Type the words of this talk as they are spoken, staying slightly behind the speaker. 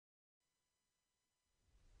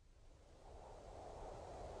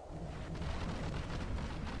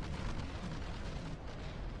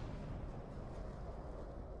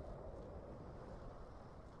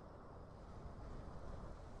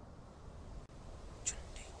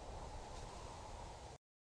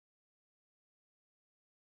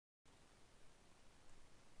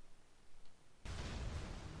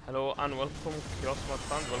and welcome Chaos Mod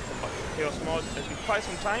fans, welcome back to Chaos Mod. It's been quite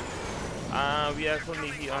some time. We are currently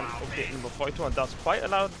here on update number 42, and that's quite a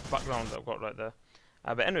loud background that I've got right there.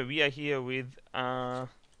 But anyway, we are here with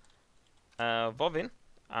Vovin,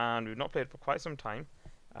 and we've not played for quite some time.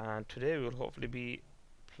 And today we will hopefully be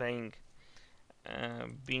playing,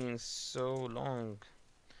 being so long.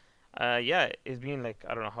 Yeah, it's been like,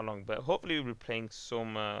 I don't know how long, but hopefully we'll be playing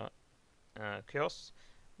some Chaos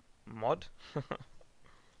Mod.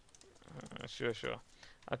 Sure.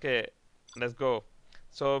 Okay, let's go.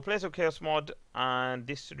 So play some Chaos Mod, and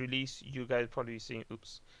this release you guys probably seeing.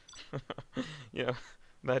 Oops. Yeah,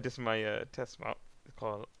 that is my test map. It's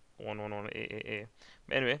called 111AAA.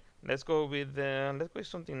 But anyway, let's go with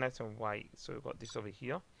something nice and white. So we've got this over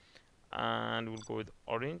here, and we'll go with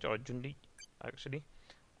orange or Jundiyy actually.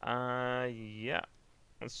 Yeah.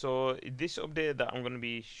 So this update that I'm gonna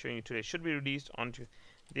be showing you today should be released onto.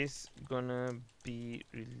 This gonna be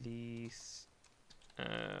released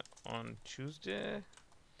on Tuesday.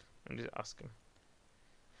 I'm just asking.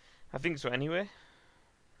 I think so anyway.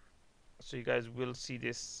 So you guys will see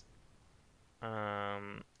this a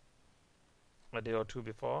day or two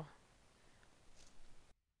before.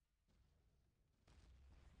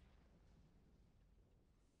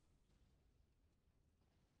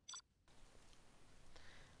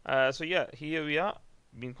 So yeah, here we are.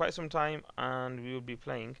 Been quite some time, and we will be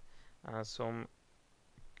playing some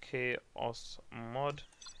Chaos Mod,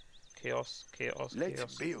 chaos,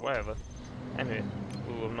 whatever. Anyway,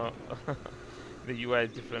 we will not. The UI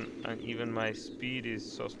is different, and even my speed is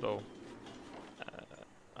so slow.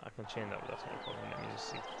 I can change that, but that's no problem. Let me just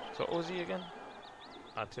see. So Ozzy again.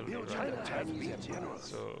 Artillery. Right.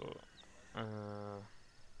 So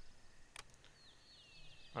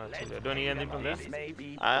artillery. I don't need anything from there.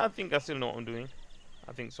 I think I still know what I'm doing.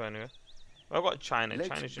 I think so anyway. Well, I've got China.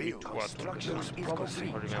 China should be 2 out of 20. I remember I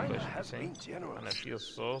should be saying. And I feel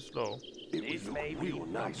so slow. It will look real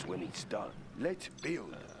nice when it's done. Let's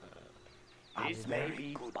build. A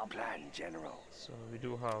very good plan, General. So we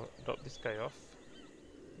do have drop this guy off.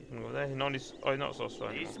 You can go there. He he's not so slow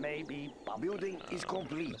anymore. This may be building is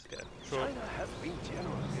complete. China has been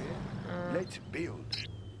generous. Let's build.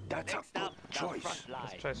 That's a good choice.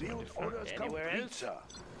 Let's try something different. Anywhere else, sir?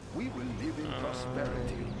 We will live in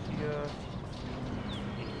prosperity. Here.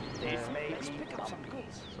 This may pick up some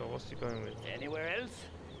goods. So what's he going with? Anywhere else?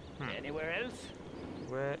 Anywhere else?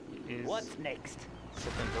 Where is what's next?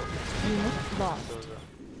 Second door. Unit lost.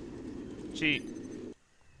 Cheat.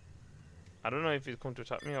 I don't know if he's come to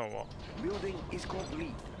attack me or what. Building is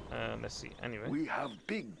complete. Let's see. Anyway. We have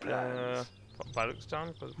big plans. Put barracks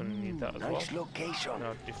down because we're gonna need that as nice well. Location.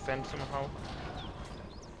 Now defend somehow.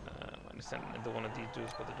 I understand another one of these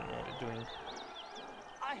dudes, but they don't know what they're doing.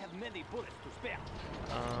 I have many bullets to spare.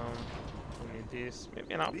 We need this.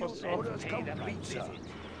 Maybe an outpost. And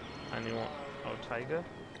you want our tiger.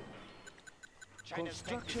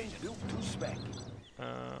 Construction built to spec.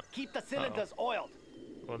 Keep the cylinders oiled.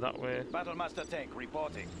 Go that way. Battlemaster tank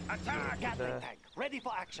reporting. Attack! Gatling tank ready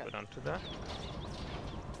for action. Go down to there.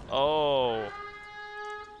 Oh.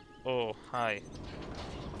 Oh, hi.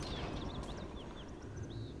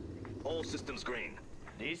 All systems green.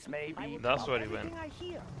 This may be. That's where he went.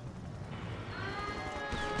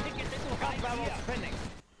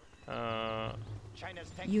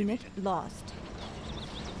 Unit lost.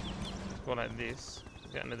 Go like this.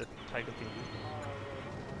 Get another tiger thingy.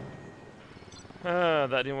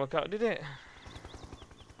 That didn't work out, did it?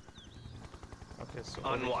 Okay, so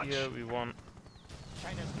over here we want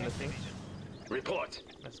nothing. Report.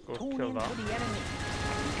 Let's go kill that.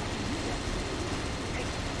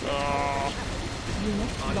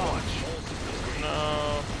 Unit lost.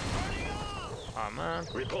 No. Ah man.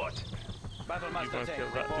 Report. You're gonna kill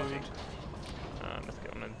that dude. Let's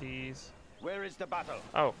get one of these. Where is the battle?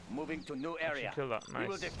 Oh. Moving to new area. Kill that. Nice. We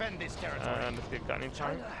will defend this territory. Let's get Gatling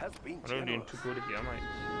time. I'm not doing too good here, am I?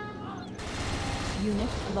 Unit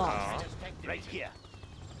lost. Right here.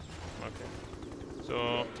 Okay.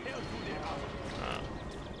 So.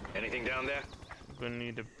 Anything down there? I'm gonna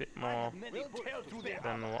need a bit more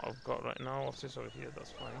than what I've got right now. What's this over here?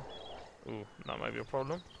 That's fine. Ooh, that might be a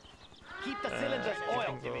problem. Keep the cylinders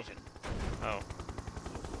oiled, division. Oh.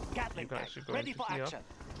 Gatling tank ready for action.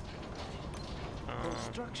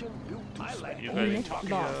 Construction built to spec. You guys Unit talk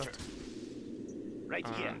lost. Right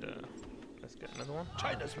here. And let's get another one.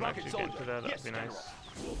 China's Can actually get to there. That'd be nice.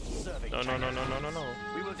 No.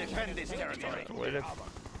 We will defend this territory. Wait a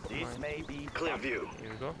This may be clear view.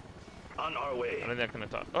 Here we go. On our way. I don't think I can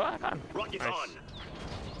attack. Oh, I can. Rockets Nice. on.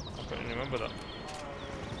 I couldn't remember that.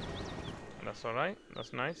 That's alright.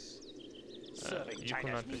 That's nice. You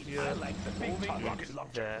come out to needs. here. I like the big You rocket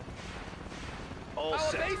launcher. there. All Our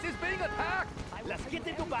set. base is being attacked. Let's get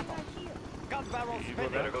into battle. Gun barrels You go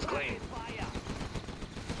spinning. there. Medical's clean.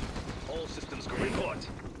 All systems green. Report.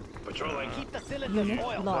 Patrolling. Keep the cylinders Unit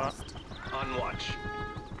oiled. lost. On watch.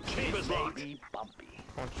 Chambers May locked. be bumpy.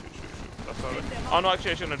 Come on, shoot. That's alright. Oh no,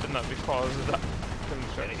 actually I shouldn't have done that because of that.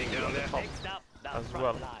 Anything down there? Next up, the As front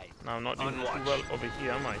well. line. Now I'm not doing On too watch. well over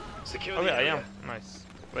here, am I? Secure Oh the yeah, I area. am. Nice.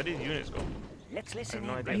 Where did units go? Let's listen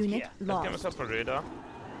no in idea. right Unit here. Let's lost. get myself a radar.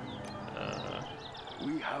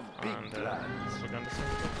 We have big And plans. look on this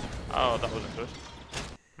one. Oh, that wasn't good.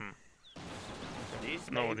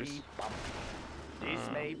 This No may worries. be bumpy. This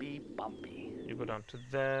may be bumpy. You go down to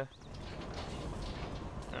there.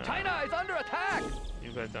 China is under attack!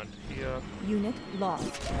 You guys down to here. Unit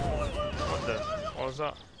lost. What the? What was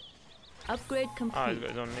that? Upgrade Ah, he's complete. got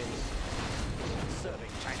his own name.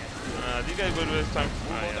 Serving China. These guys go to this time.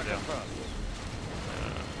 Ah, Order yeah, they are. confirmed.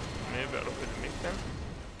 Maybe better off with the mix then.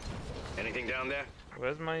 Anything down there?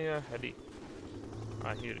 Where's my heli?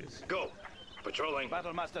 Ah, here it is. Go. Patrolling.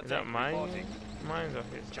 Battle Master Is that tank mine? reporting. Mine's or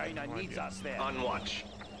his? China No needs idea. us there. On watch.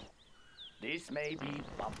 This may be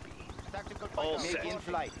bumpy. Tactical All fighter set. in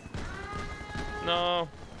flight. No.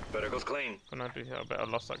 Medical's clean. Cannot do here. I better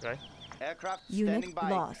lost that guy. Aircraft Unit standing by.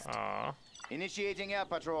 lost. Ah. Initiating air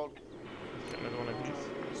patrol. Get another one of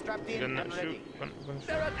these. Strapped You in gonna and shoot? ready. Gonna shoot.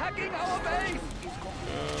 They're attacking our base!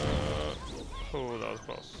 Oh, that was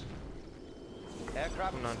close.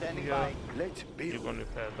 Aircraft Not standing here. by. Let's You're build. gonna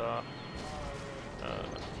repair that.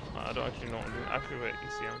 I don't actually know what I'm doing. Activate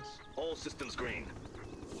ECMs. All systems green.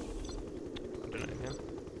 I'm doing it again.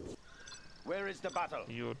 Where is the battle?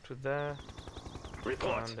 You to there.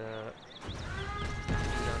 Report. And you down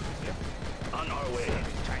to here. On our way.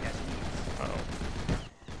 China's needs. Uh-oh.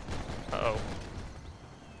 Uh-oh.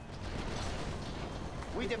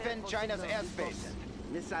 We defend China's airspace.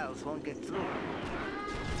 Missiles won't get through.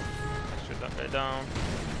 Shoot that guy down.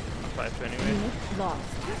 I'll try to anyway. Unit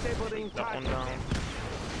lost. Disabling That one target. down.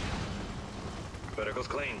 Medical's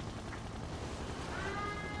clean.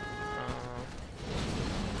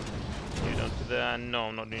 You down to there. No,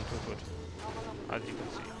 I'm not doing too good. As you can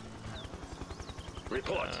see.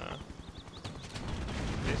 Report.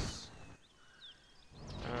 This.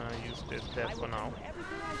 You stay there for now.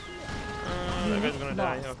 That guy's gonna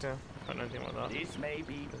die. Lost. Okay. I don't think about that. This may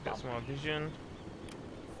be Let's get bumpy. some more vision.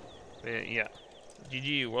 Yeah.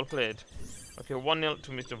 GG, well played. Okay, 1-0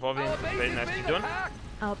 to Mr. Our Vovin. base Very is nicely being done. attacked!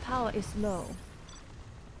 Our power is low.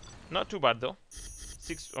 Not too bad though.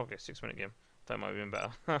 6-minute game. That might have been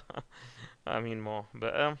better. I mean more.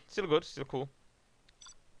 But still good, still cool.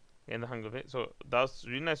 Getting the hang of it. So that was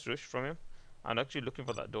really nice rush from him. I'm actually looking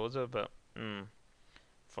for that dozer, but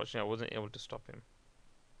fortunately I wasn't able to stop him.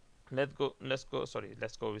 Let's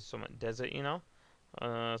go with some desert now.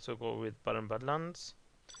 So go with Barren Badlands.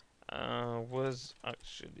 Was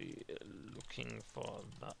actually looking for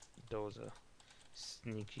that dozer.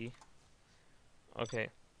 Sneaky. Okay,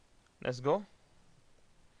 let's go.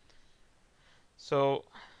 So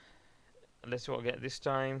let's see what I get this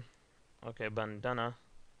time. Okay, bandana.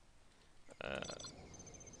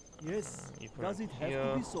 Yes, You put does it it have here.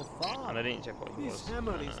 to be so far? And I didn't check what it This was.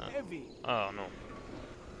 hammer is heavy. Oh no,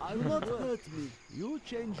 I will not hurt me. You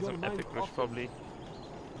change your some mind epic rush often. probably.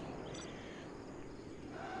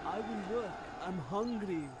 I will work. I'm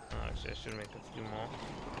hungry. Actually, I should make a few more.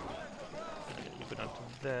 You go down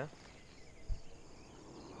to there.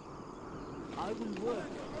 I will work.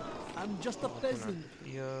 I'm just a Open up peasant.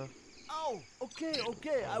 here. Oh,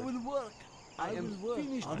 okay, I will work. I am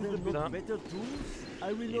finished Are with there the not better tools.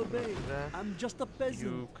 I will You go obey. to there. I'm just a peasant.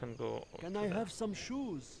 You can go. up Can to I there. have some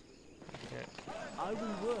shoes? Okay. I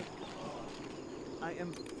will work. I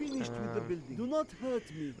am finished with the building. Do not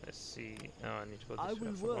hurt me. Let's see. Oh, I need to go this I way.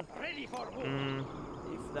 will forgot. work. Ready for war.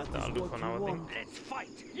 If that is That'll do what for you now, I think. want. Let's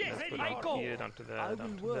fight. Yes, Let's go ready, down go. here, down to there, I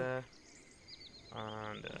down will to work. there.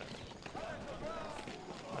 And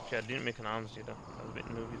actually, I didn't make an arms dealer. That was a bit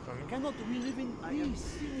newbie from me. Cannot we live in peace? I am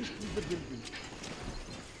finished with the building.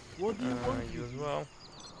 What do you want? You as well.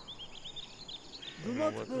 Do I'm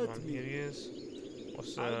not working hurt on- me. Here he is.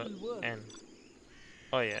 What's I will work. N?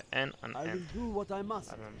 Oh yeah, N and I N. will do what I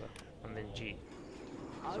must. I remember. And then G.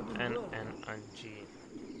 I So will N, work. N, and G.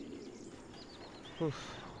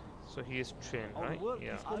 Oof. So he is trained, Our right? work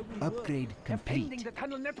Yeah. is I will Upgrade Defending complete. the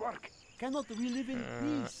tunnel network. work. Cannot we live in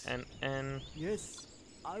peace? N, N. Yes,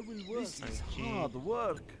 I will work. This And is G. hard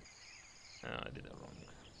work. I did that wrong.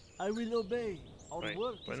 I will obey. Our Right.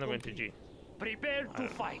 work We're is not going to complete. G. Prepare to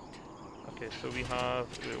fight. Okay, so we have.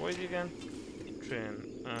 Wait, what is it again? Train.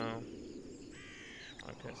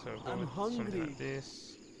 Okay, so go I'm with something hungry. like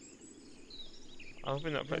this. I hope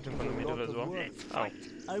you're not collecting from the middle as well. Oh.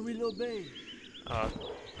 I will obey.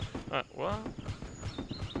 What?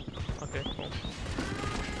 Okay, cool.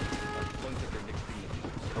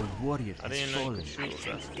 A warrior I has didn't know you fallen. could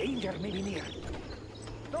shoot that. Danger may be near.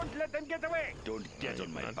 Don't let them get away. Don't get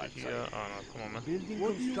on my backside. Here. Oh no, come on, man.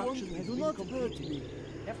 Building construction has not hurt me.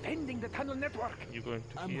 Defending the tunnel network. You're going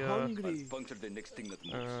to I'm here. hungry. Puncture the next thing that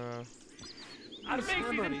moves. Our This base is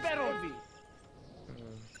hammer in is peril. heavy.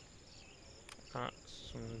 Can't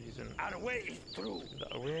some reason Our way is through.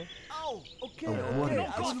 that away. Ow! Okay, A warrior okay,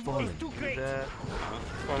 I has will fallen. work. Too great. There.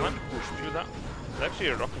 Come on, man. Shoot that. It's actually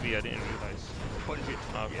a rock bee, I didn't realize. Punch it.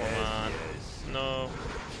 Oh, come on. No.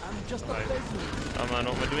 I'm just a Right. peasant. Oh man,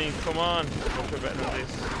 what am I doing? Come on. Don't be better than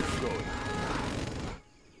this.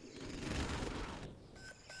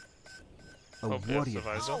 A Hope they warrior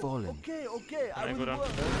survive has though. fallen. Okay, okay, Can I I go will down work.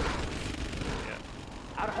 to there?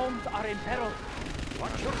 Yeah. Our homes are in peril.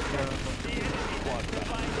 Watch your step. The enemy has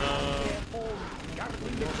No.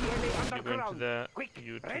 guarding the GLA You're going to underground. there. Quick,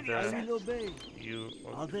 You to ready I there. will obey. You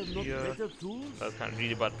Are there not here. better tools? That's kind of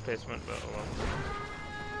really bad placement, but oh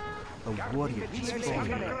well. A warrior has GLA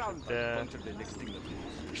fallen. underground. There. Puncture the next thing that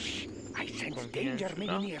moves. I sense Convenience danger may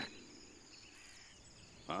now. be near.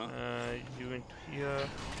 You into here.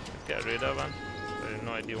 Let's get a radar van. I have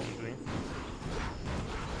no idea what I'm doing.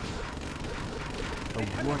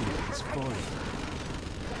 A warrior has fallen.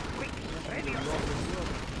 Quick, ready yourself.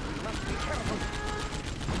 We must be careful.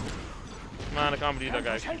 Man, I can't believe that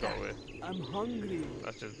guy actually got away. I'm hungry.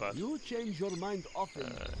 That's just bad. You change your mind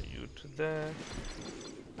often. You to there.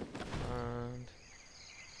 And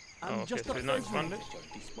I'm okay, just so a it's not peasant.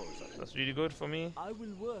 expanded. That's really good for me. I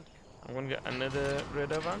will work. I'm gonna get another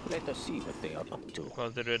radar van Let us see what they are up to.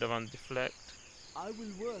 because the radar van deflect. I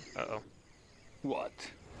will work. Uh-oh. What?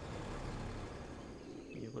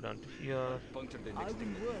 You go down to here. Puncture the I next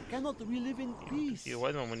thing will work. Cannot we live in peace? Here, why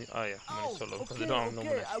is my money? Oh yeah, money Ow, solo because okay, they don't have no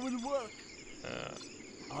money. okay, I will work.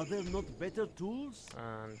 Uh, Are there not better tools?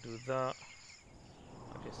 and do that.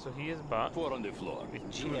 Okay, so he is back Four on the floor.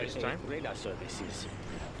 with two this time. radar services.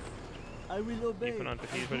 I will obey. You can on to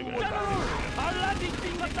he's very good. Do what I Our land is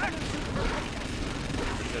being attacked.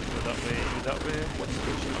 You guys go that way, you that way.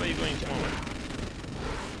 How are you going? Come on, man.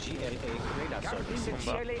 GLA radar Come services.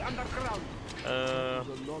 back. GLA underground. There's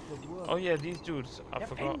a lot of work. Oh yeah, these dudes. I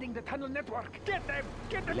forgot. Defending the tunnel network. Get them.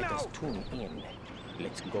 Get them Let now. us tune in.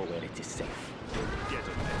 Let's go where it is safe. Get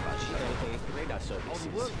on my backside. GLA radar Our services.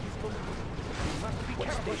 work is complete. We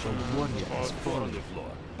must be careful. A warrior has Four on fallen. the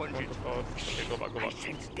floor. Punch One it. to forward. Okay, go back, go I back.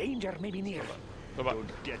 sense danger may be near. Go back.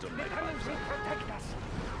 Don't get on The my tunnels backside. will protect us.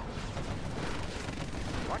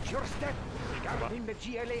 Watch your step. Guarding the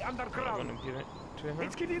GLA I'm underground. gonna give it to him.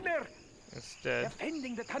 Let's get in there. Instead,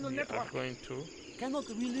 Defending the tunnel we are network. going to Cannot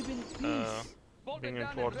we live in peace? bring him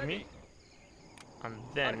towards me. And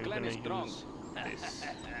then we're gonna use this.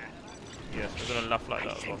 Yes, we're gonna laugh like I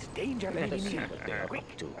that as well. sense danger may Let be us see near. what they are Quick,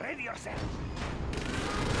 up to. ready yourself.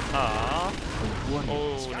 Ah. A warrior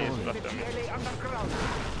Oh, has yes, fallen. block The them. GLA underground.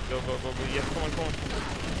 Go, go, go, go. Yes, come on, come on.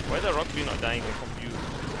 Why is the rock bee not dying? I'm confused.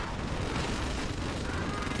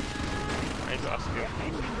 I need to ask you.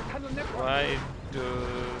 Defending the tunnel network. Why does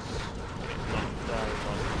it not die?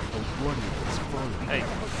 A warrior has fallen. Hey, I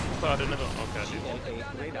thought I had another one. Okay, I did.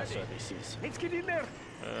 GLA radar services. Let's get in there.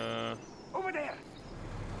 Uh, Over there.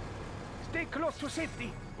 Stay close to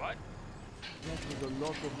safety. What? That was a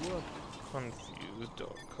lot of work.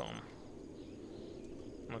 confused.com.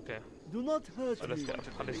 Okay, Do not hurt so let's me. get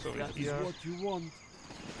a palace over That is here. what you want.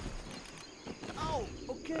 Ow!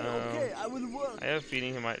 Okay, Um, okay, I will work. I have a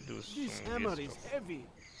feeling he might do This some hammer weird is stuff. heavy.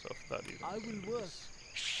 So for that reason, I I'm gonna will do work. this.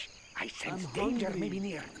 Shh. I sense I'm danger hungry. may be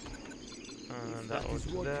near. And That that was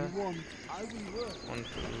is what there. you want. I will work. 1, 2.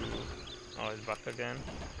 Oh, he's back again.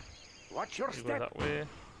 Watch your You go step. that way.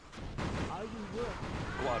 I will work.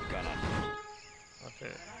 Quad cannon.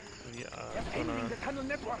 Okay, we are Defending gonna the tunnel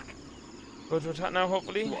network. go to attack now.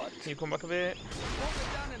 Hopefully, What? can you come back a bit?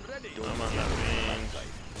 Down and ready. I'm on that range.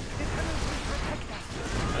 The tunnels will protect us.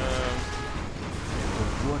 A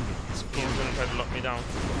warrior has He's fallen. gonna try to lock me down.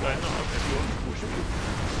 Right, no, okay.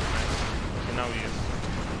 Nice. Okay, now he is.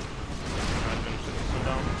 I'm gonna shut this one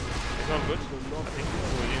down. It's all good. I think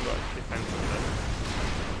we got defense on that.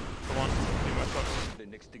 Come on, give my shots. The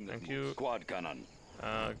next thing that Thank moves. you. Quad cannon.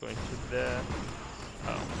 Going to there.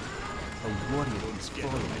 Oh, A warrior has Get on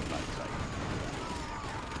fallen. my backside.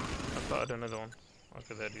 I thought I had another one.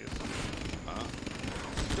 Okay, there he is.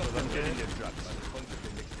 Stop them Okay. getting their traps. Puncture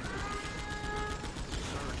the next thing that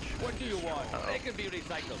moves. What do you want? They can be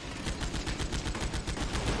recycled.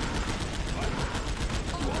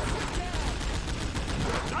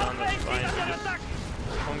 Down, that's fine. We just,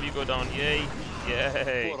 come, you go down. Yay.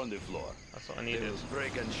 Yay! Four on the floor. That's what I They needed. will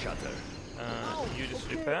break and shatter. You just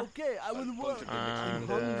Okay, repair. okay, I will work. I'm And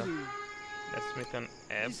hungry. let's make an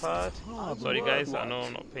air This is pad. hard Sorry work. guys, I know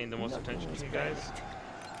I'm not paying the most attention to you guys.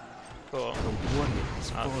 Cool. A warrior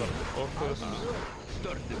has I've got fallen. the focus.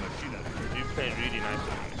 Start the machinery. You're playing really nice on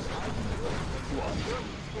this.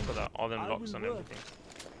 Look at that, all them I locks will and work. everything.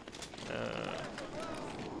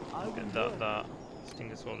 I will Get that, work. that.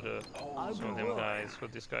 Stinger soldier. I Some of will them work. guys.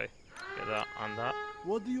 Got this guy. Get that and that.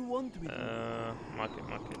 What do you want me to do? Mark it.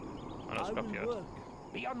 On a I will scrapyard. work.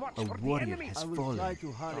 Be on watch A for the warrior enemy. has I will fallen. try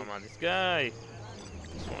to hurry. Oh man, this guy.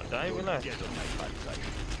 Just wanna die, will I? Get on my bad side.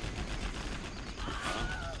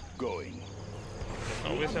 Going.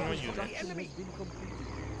 Not waste any more Construction units. has been completed.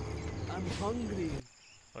 I'm hungry.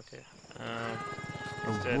 Okay. A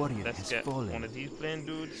Instead, warrior let's has get one fallen. of these plane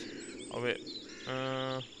dudes. Oh wait.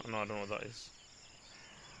 Oh no, I don't know what that is.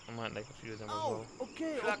 I might like a few of them as Oh, well.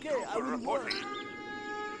 okay, okay, I will work.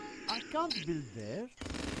 I can't build there.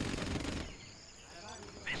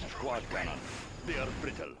 Quad cannon. They are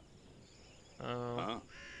brittle. Huh?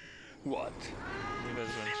 What? You guys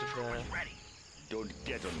going to there. Don't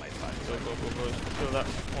get on my bad Go. side. Kill that.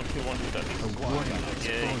 One dude at A least. warrior has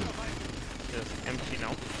Yay. fallen. Just empty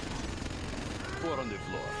now. Four on the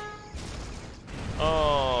floor.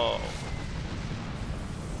 Oh.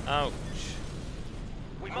 Ouch.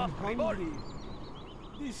 I'm hungry.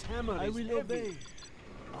 This hammer I will obey.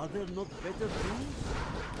 Are there not better tools?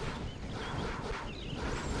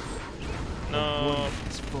 A No. warrior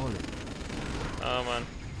has fallen. Oh man.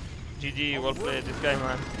 GG, well played. This guy,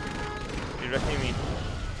 man. You're wrecking me.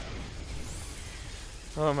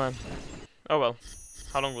 Oh man. Oh well.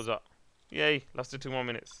 How long was that? Yay, lasted 2 more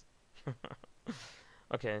minutes.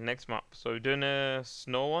 Okay, next map. So we're doing a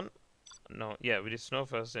snow one. No, yeah, we did snow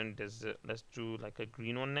first, and let's do like a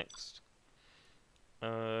green one next.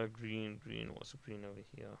 Green. What's the green over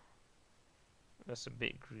here? That's a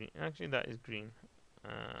bit green. Actually, that is green.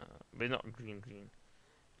 But not green.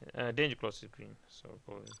 Danger close is green, so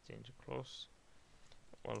we'll go with danger close.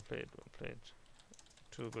 Well played.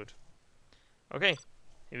 Too good. Okay,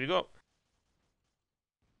 here we go.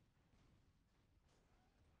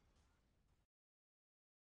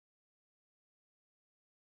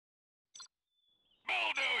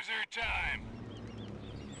 Bulldozer time.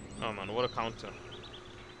 Oh man, what a counter.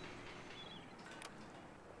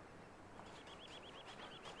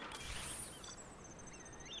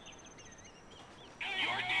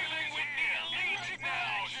 You're dealing with the elite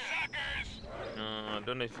now, suckers. I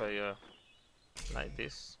don't know if I like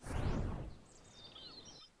this,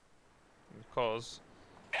 because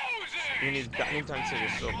you need Gatling tanks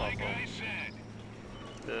is so powerful.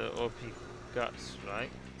 The OP guts, right?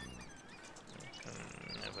 Can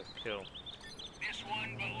never kill. This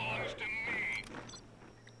one belongs to me.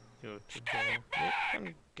 You to go. You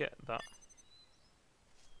can get that.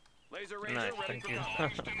 Laser Ranger Nice, ready thank for you.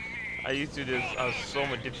 combat. I used to do this. I have so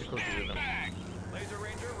much difficulty with them. Laser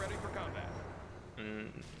Ranger ready for combat.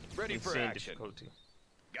 Ready for Insane action. difficulty.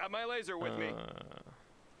 Got my laser with me.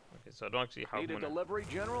 Okay, so I don't actually have Need a one. delivery,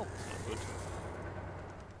 General? Good.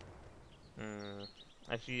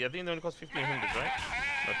 Actually, I think they only cost 1,500, right?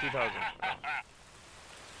 No, 2,000.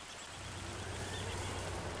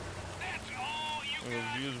 That's all you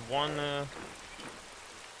We'll use one You're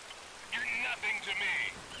nothing to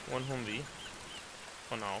me. Humvee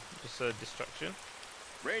for now. Just a distraction.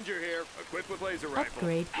 Ranger here, equipped with laser rifle.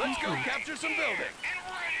 Upgrade Let's go complete. capture some buildings. And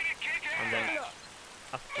ready to kick ass. And then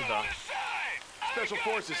after that, Side. Special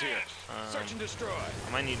forces here. Search and destroy. I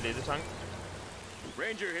might need laser tank.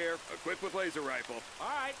 Ranger here, equipped with laser rifle. All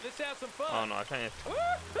right, let's have some fun. Oh no, I can't.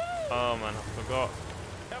 Woo-hoo! Oh man, I forgot.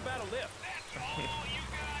 How about a lift? That's all you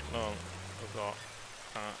got. No, forgot.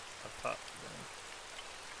 Can't attack them.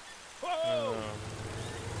 Whoa!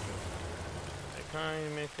 Can I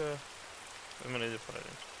make a? I'm gonna do it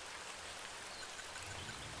then.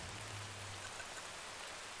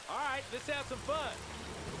 All right, let's have some fun.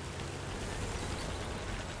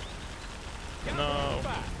 No.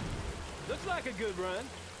 Looks like a good run.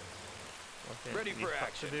 Okay. Ready we for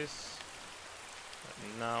capture action. this.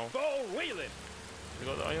 Now, Full wheeling. you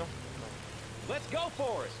got the oil? Let's go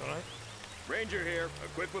for it. It's alright. Ranger here,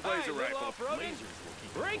 equipped with laser rifle. Off-roading.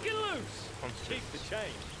 Breaking loose. Keep the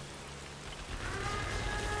change.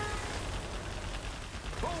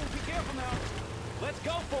 Oh, be careful now. Let's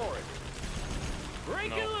go for it.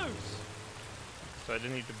 Breaking No. loose. So I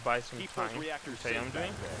just need to buy some Keep time. those reactors Say safe I'm back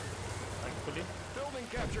doing. there. Thankfully. Building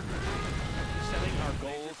capture. Setting our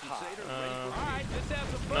goals high. All right, let's have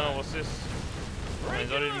some fun. No, what's this? Oh,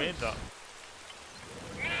 he's already made that.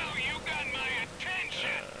 Now you got my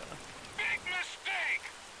attention. Big mistake.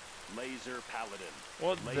 Laser Paladin.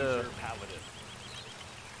 What Laser the? Paladin.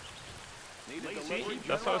 See,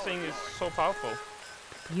 that's what I was saying is so powerful.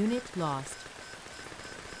 Unit lost.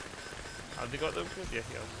 Have they got the upgrade? Yeah,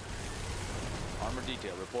 he has. Armor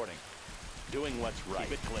detail reporting. Doing what's right.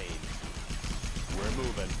 Keep it clean. We're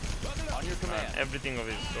moving. On your command. Everything of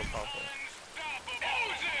it is so powerful.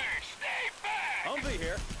 Humvee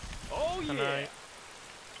here. Oh Can yeah. I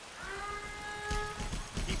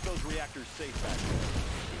Keep those reactors safe back there.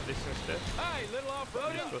 keep this instead? Hey, little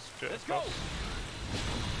off-roading. Just go straight Let's go. across.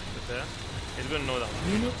 Is there? He's gonna know that.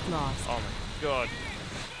 Unit lost. Oh my god.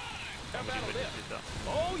 How about He this? did that.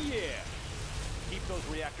 Oh yeah. Keep those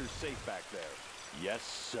reactors safe back there. Yes,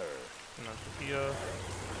 sir. Not here.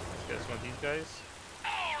 Let's get some of these guys.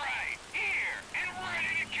 Alright, here, and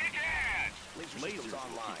ready to kick ass! Lasers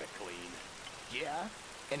will keep it clean. Yeah?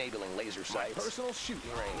 Enabling laser sights. Personal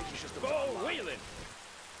shooting range. Go wheeling.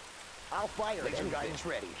 I'll fire laser guidance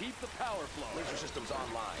ready. Keep the power flowing. Laser systems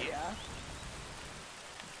online. Yeah?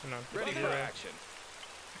 Not Ready here. for action.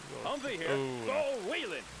 Humvee here. Oh. Go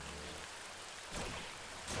wheeling.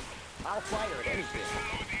 I'll fire at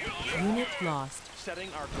anything. Unit lost. Setting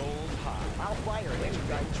our goals high. I'll fire at laser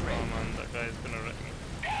guidance Oh ready. man, that guy is gonna wreck me.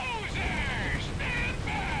 Dozer, stand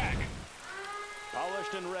back!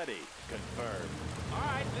 Polished and ready. Confirmed. All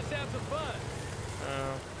right, let's have some fun.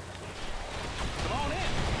 Come on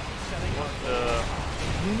in. Setting What our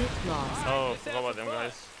the? Unit lost. Oh, let's forgot have about some them fun.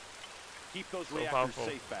 guys. Keep those So reactors powerful.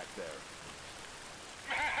 safe back there.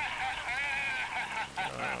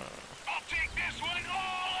 I'll take this one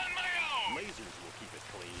all on my own! Lasers will keep it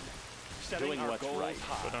clean. Setting Doing our what's goals right.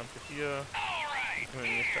 Go high. down to here. Alright, Come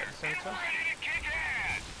in, here, at the center. and ready to kick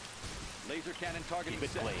ass! Laser cannon targeting Keep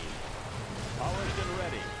it set. clean. Polished and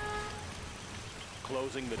ready.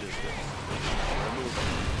 Closing the distance. Removing.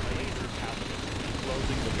 Laser Paladin.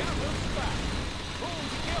 Closing the Got distance. one spot. Boom,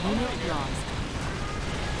 kill. Unit lost.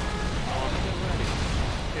 Polished and ready.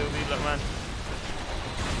 Kill me, look man.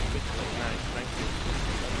 Nice, thank you.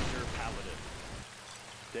 Laser Paladin.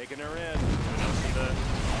 Taking her in. Anyone else see that?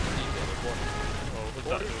 Armor detail reporting. Oh, who's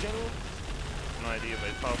that Orders, dude? General. No idea, but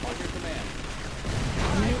it's powerful. On your command.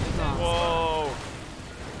 Unit lost. Whoa!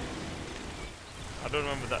 I don't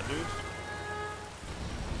remember that dude.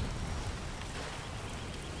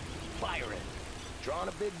 Fire it. Drawing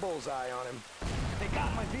a big bullseye on him. They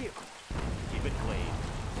got my vehicle. Keep it clean.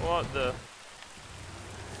 What the?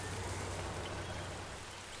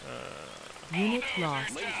 Unit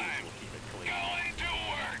lost. Lasers will keep it clean. Going to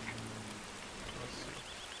work! Let's see.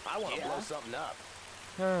 I want to blow something up.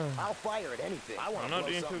 I'm I'll fire at anything. I want to not blow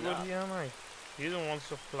doing too something good up. here, am I? He doesn't want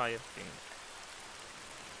to fly a thing.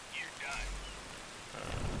 You're done.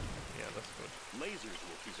 Yeah, that's good. Lasers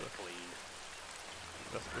will keep it clean.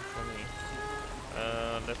 That's good for me.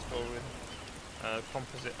 Let's go with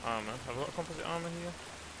composite armor. Have I got composite armor here?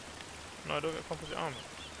 No, I don't get composite armor.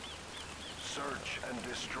 Search and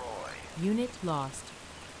destroy. Unit lost.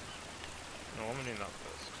 No, I'm doing that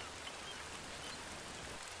first.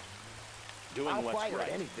 Doing I'll what's fire right.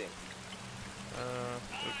 at anything.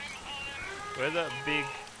 Oops. Where's that big?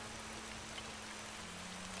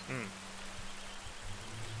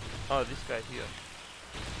 Oh, this guy here.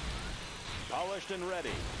 Polished and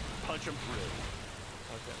ready. Punch them through.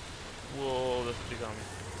 Okay. Whoa, that's a big army.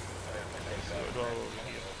 So do I go over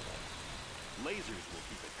here? Lasers will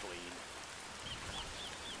keep it clean.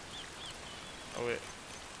 Oh wait.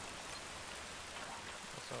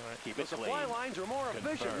 That's alright. Keep The it supply clean. lines are more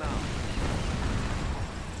efficient Confirmed. now.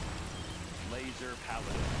 Laser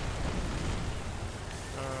Paladin.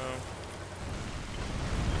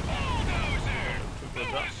 Too good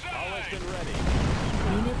that. Polished and ready.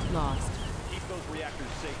 Unit lost. Keep those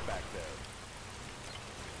reactors safe back there.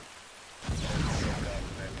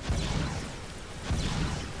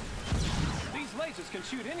 These lasers can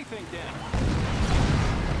shoot anything down.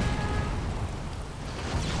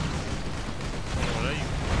 Oh, there you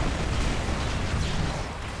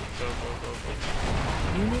go.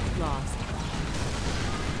 Go. Unit lost.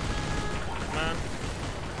 Man,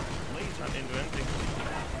 Laser can't do anything.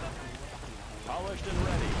 polished and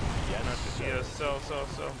ready. Yes, Not to sir. here,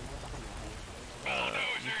 so.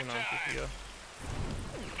 You can onto here.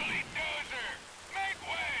 Fleet dozer, make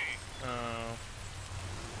way!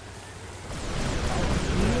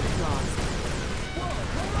 Unit lost.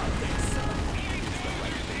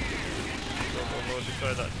 Go,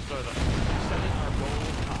 destroy that. Setting our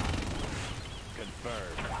goals high.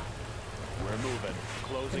 Confirmed. We're moving.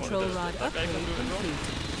 Closing Control the rod That guy can upgrade do it as well. complete.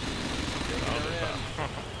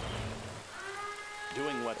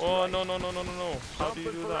 Doing what's Oh, right. no. How do you Something do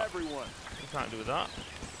for that? everyone. You can't do that.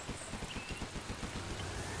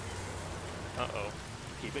 Uh-oh.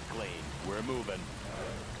 Keep it clean. We're moving.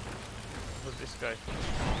 Who's this guy?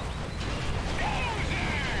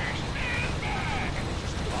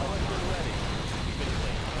 Polished and ready. Keep it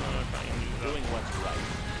clean. I can't even use that. Doing what's right.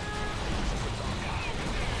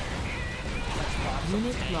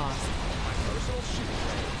 Unit lost. Personal shooting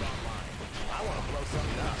range online. I want to blow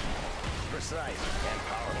something up. Precise and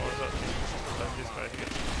What powerful. was that? That's this guy here.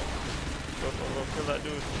 Go kill that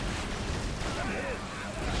dude.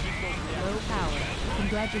 Low power.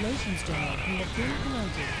 Congratulations, General. You have been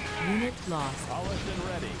promoted. Unit lost. Polished and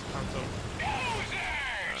ready. Cancel.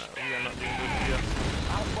 We are not doing good here.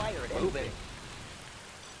 I'll fire at anything.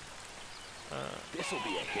 This'll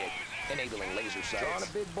be a hit. Enabling laser sights. Drawing a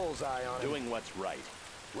big bullseye on it. Doing what's right.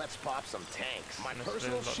 Let's pop some tanks. My Let's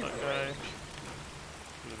personal about shooting that range.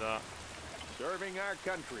 guy. Do that. Serving our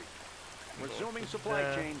country. Resuming to supply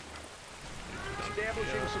there. chain.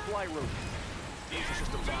 Establishing supply route. Laser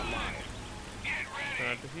systems online.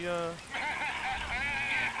 Turn to here.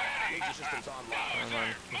 Laser systems online. Oh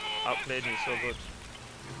man, he's outplayed me so good.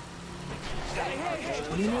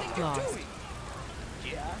 Unit lost.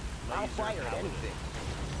 Yeah? I'll fire at anything.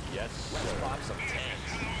 Yes, Let's sir. pop some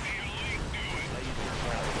tanks.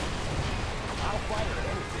 I'll fire at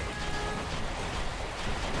anything.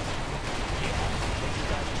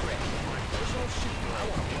 Personal shooting. I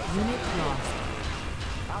want to blow. Unit lost.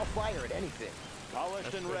 I'll fire at anything. Polished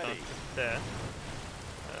Let's and go down ready. to there.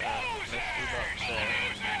 Let's do that there.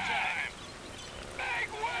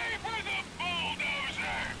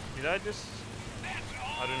 Did I just... I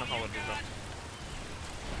don't know how I did that.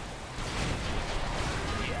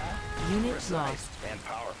 Yeah? Unit Precise lost. and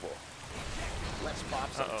powerful. Let's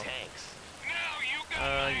pop some tanks.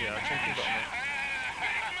 Yeah, I think we got me.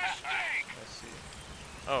 Let's see.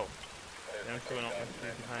 Oh. Them two are not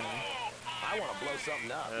behind me. I want to blow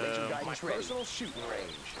something up. Laser guidance ready. Personal shooting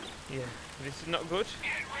range. Yeah, this is not good.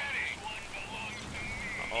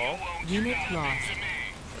 Uh-oh. Unit lost.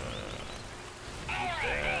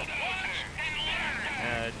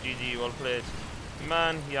 GG, well played.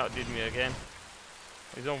 Man, he outdid me again.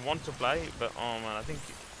 He's on one supply, but oh man, I think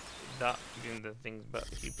that doing the things, but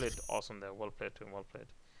he played awesome there. Well played to him, well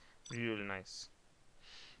played. Really nice.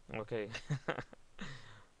 Okay.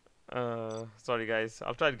 Sorry guys,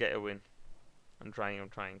 I'll try to get a win. I'm trying.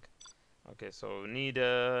 Okay, so we need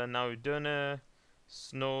now we've done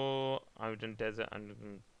snow, I've done desert and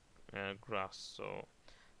grass, so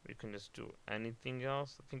we can just do anything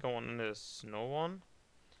else. I think I want another snow one.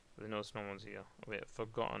 There's no snow ones here. Wait,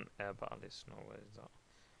 forgotten air battle is snow. Where is that?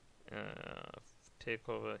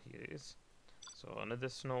 Takeover, here it is. So another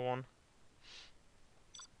snow one.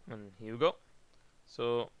 And here we go.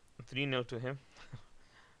 So 3-0 to him.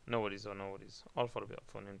 No worries. All for a bit of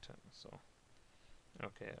fun in turn. So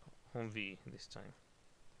okay, home V this time.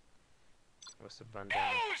 What's the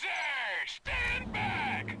bandana? Stand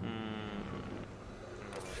back!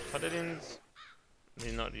 Paladins,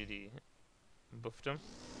 they not really buffed them.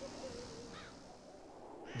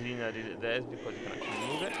 Drina did it there because you can actually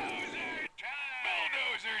move it.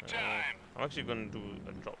 I'm actually going to do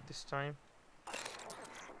a drop this time.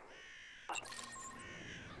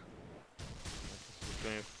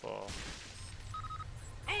 Going for...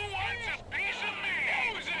 Who wants a piece of me?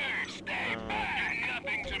 Bulldozer, stand back!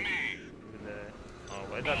 Nothing to me. Oh,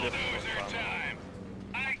 where'd that Bulldozer time.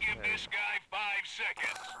 I give this guy 5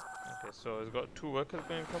 seconds. Okay, so it's got 2 workers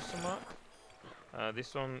going across the map.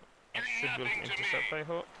 This one should be able to intercept, I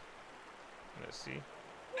hope. Let's see.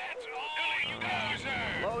 That's all you Bulldozer.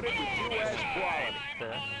 Loaded with U.S. quality.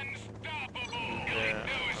 There. There.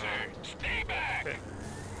 Bulldozer, stay back. Okay.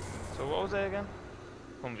 So what was that again?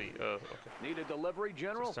 Humvee. Okay. Need a delivery,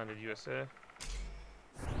 General? Standard USA.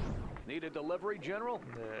 Need a delivery, General?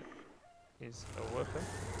 There is a worker.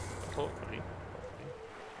 Hopefully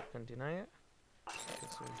I can deny it. Okay,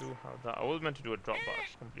 so we do have that. I was meant to do a drop, but I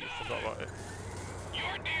completely forgot about it.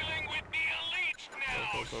 You're dealing with the elites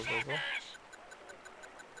now, Go.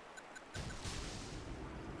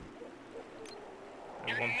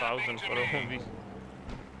 And 1,000 for a Humvee.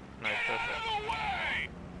 Nice, perfect.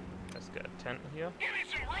 Let's get a tent here. Give me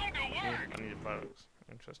some room to work. I need a barracks.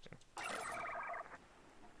 Interesting.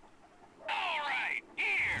 All right,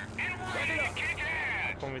 here and ready to kick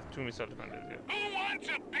ass. Come with 2 missile defenders here. Who wants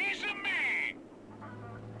a piece of me?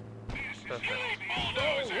 This is Perfect. yours, Oh,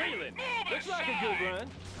 bulldozer. Wheeling. Move Looks like a aside. good run.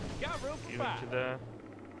 Got room for You into 5. there.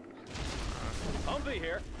 Humvee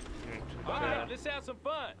here. You into All there. right, let's have some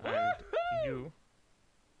fun. And you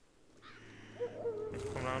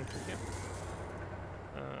come around to here.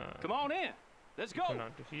 Come on in. Let's go. Come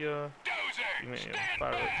down to here. You Dozer, make your stand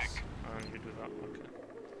barracks back. and you do that. Okay.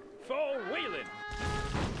 Four wheeling.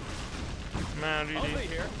 Man, I'll really? be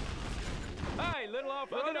here. Hey, little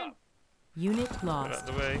off-roading. Unit Get out lost.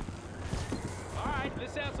 the way. All right,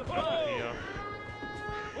 let's have some fun. Yeah.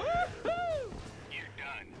 Woohoo! You're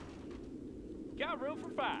done. Got room for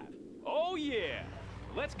 5. Oh yeah.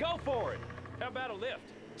 Let's go for it. How about a lift?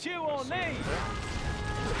 Chew on these.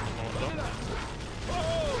 Look it up.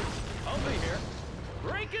 Whoa! I'll be here.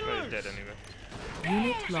 Break it He's loose. dead anyway.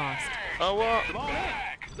 Unit lost. Oh, what? Come on in.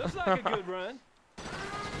 Looks like a good run.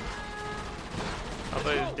 I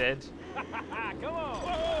thought he was dead. Come on.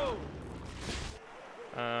 Whoa!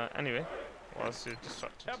 Anyway, whilst you're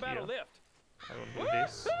distracted How about here, a lift? I will do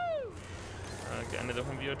this. Get another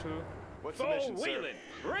Humvee or two. What's the mission, sir? Wheeling.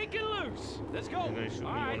 Break it loose. Let's go. You're gonna shoot me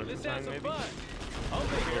All one right, at a let's time, have some maybe? fun. I'll be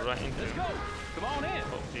Go here. right into Let's it. go. Come on in.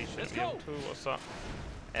 Hopefully you shouldn't Let's be able go. to. What's that?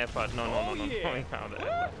 Airpad. No, Oh, no. yeah. Coming out of the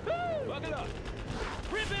airpad. Woo-hoo! Buck it up.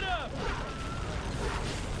 Rip it up.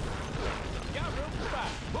 Got room for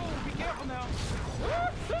 5. Boom, be careful now.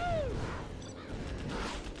 Woo-hoo!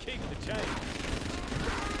 Keep the change.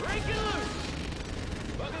 Break it loose.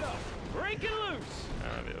 Buck it up. Break it loose. A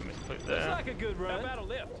bit of a misclick Looks there. like a good run. How about a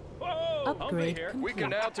lift? Whoa! I'll be Upgrade here. We can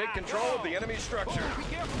complete. now take control of the enemy structure. Boom, be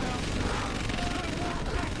careful now.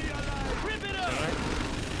 Rip it up. Alright.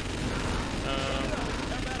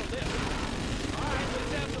 How about a lift? All right,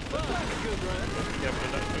 let's have some fun. Looks like a good run. Careful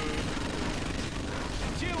with that too.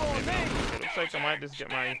 Chew on me. It looks like I might just get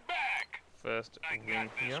my Back. first I win got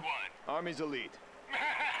this here. one. Army's elite.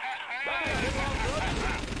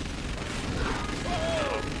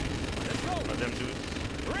 Let's go. Let them do it.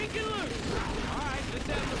 Break it loose. All right, let's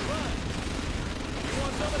have some fun. You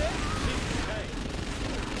want some of this? Keep the change.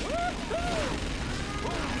 Woo-hoo!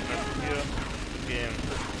 Boom, Here. Game.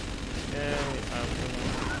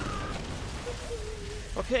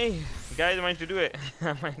 Okay, guys, I managed to do it.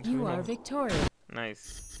 I managed to You win. are victorious.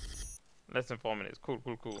 Nice. Less than 4 minutes. Cool.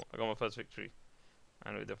 I got my first victory.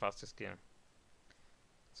 And with the fastest game.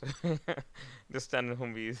 So, just standard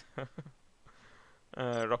Humvees.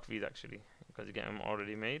 Rock V's actually. Because you get them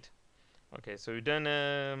already made. Okay, so we've done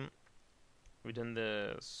the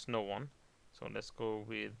snow one. So let's go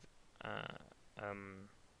with a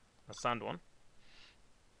sand one.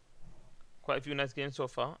 Quite a few nice games so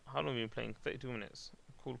far. How long have we been playing? 32 minutes.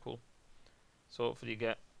 Cool. So hopefully you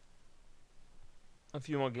get a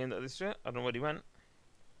few more games at this rate. I don't know where he went.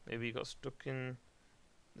 Maybe he got stuck in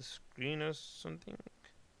the screen or something.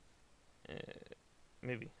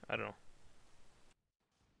 Maybe. I don't know.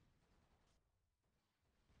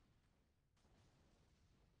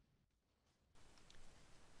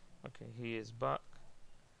 Okay, he is back.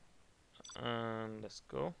 And let's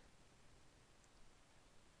go.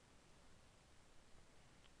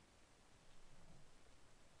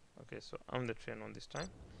 Okay, so I'm the train one this time.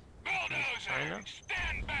 China.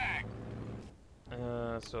 Stand back.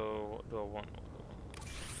 So what do I want?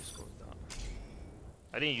 Just go with that.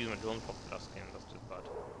 I didn't use my drone pop last game, that's just bad.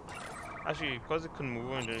 Actually, because it can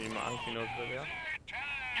move and then my Anki knows where they are.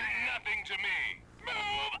 You're nothing to me.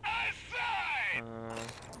 Move aside.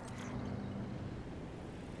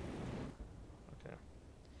 Okay.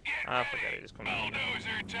 I forget it, it's coming out.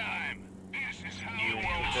 Bulldozer time. This is how You you put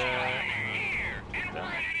want that, here and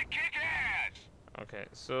that. ready to kick ass. Okay,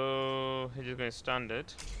 so he's just going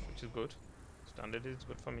standard, which is good. Standard is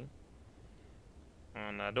good for me.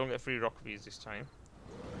 And I don't get free rock V's this time.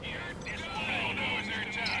 It's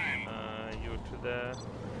bulldozer time. You to there.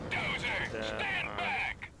 Dozer, There, stand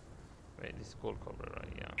back. Wait, this is gold Cobra,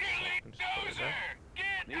 right? Yeah. So I Elite can just put it there. dozer,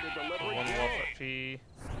 get Need a out. delivery, One more General. factory.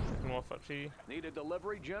 One more factory. Need a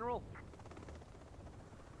delivery, General?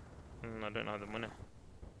 I don't have the money.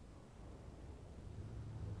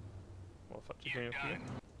 What factory can you up here?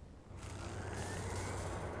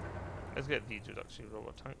 Let's get these dudes actually,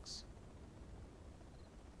 robot tanks.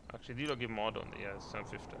 Actually, these will give more, don't they? Yeah, it's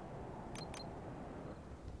 750.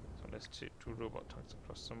 So let's take 2 robot tanks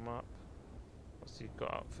across the map. What's he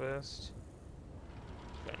got out first?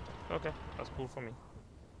 Okay, that's cool for me.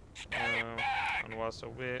 And whilst I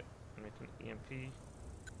wait, I'm making EMP.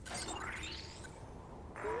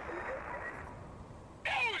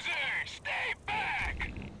 Dozer, stay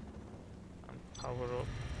back. And power up.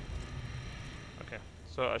 Okay,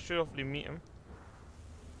 so I should hopefully meet him.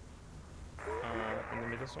 In the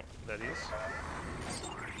middle, so there he is.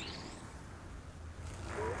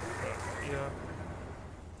 Here.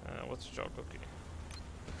 What's the job cookie?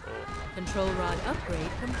 Oh, Control rod upgrade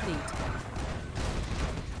complete.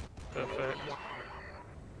 perfect.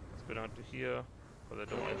 Let's go down to here, because I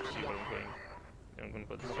don't want to see where I'm going. Then I'm going to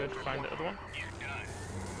go this way to find the other one.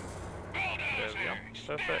 There we go.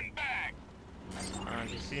 Perfect. And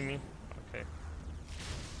you see me? Okay.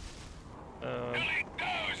 Elite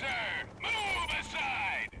dozer, move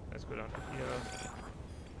Let's go down to here.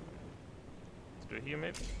 Let's do it here,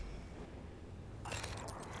 maybe.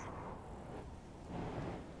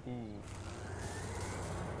 Ooh.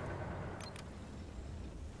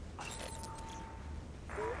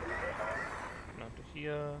 Down to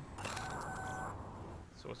here.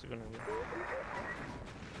 So what's it gonna do?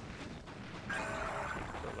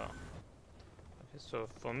 Kill that. Okay, so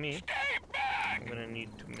for me, I'm gonna need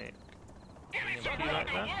to make a key like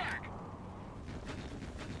that.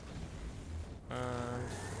 And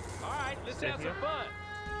Alright, let's stay have here. some fun.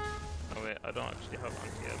 Oh wait, I don't actually have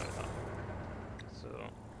anti-air like that. So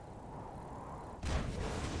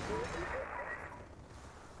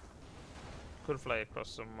could fly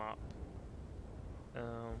across the map.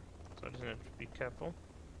 So I just need to be careful.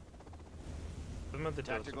 The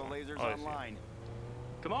Tactical lasers I see. online.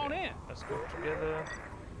 Come on in. Let's go together.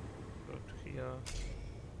 Go to here.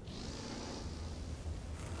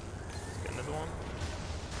 Let's get another one.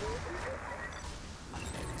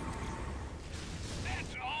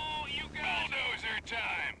 That's all you got. Bulldozer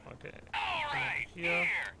time. Okay. All right, Here.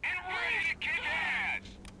 and ready to kick ass.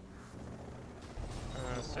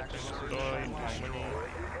 Second destroy. Money.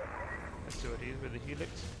 Let's see what it is with the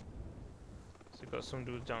helix. So we got some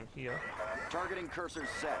dudes down here. Targeting cursor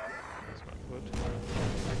set. That's not good.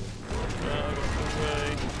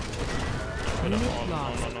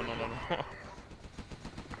 No, no.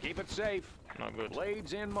 Keep it safe. Not good.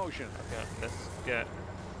 Blades in motion. Okay, let's get.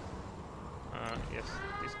 Yes,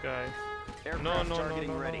 this guy. Aircraft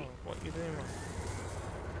targeting ready. What are you doing, man?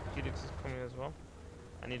 Helix is coming as well.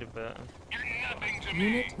 I need a Barren. You're nothing to me.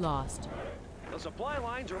 Unit lost. The supply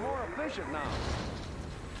lines are more efficient now.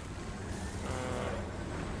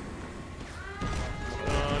 Get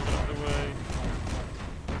out of the way.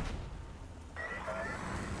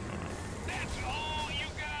 That's all you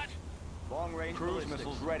got. Long range cruise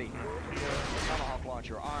missiles ready. Here. Tomahawk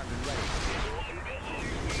launcher armed and ready.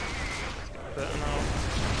 Barren now.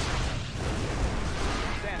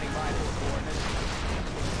 Standing by for coordinates.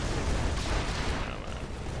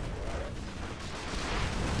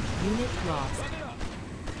 Unit lost.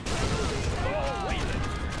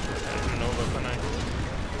 No weapon,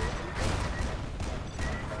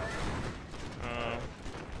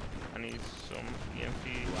 I need some EMP.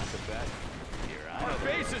 Our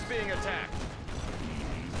base is being attacked.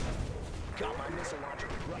 Got my missile launcher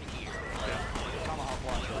right here. Tomahawk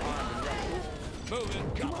launcher armed and ready.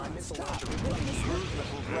 Moving. Got my missile launcher right here. Cruise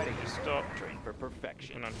missiles ready. Stop. Train for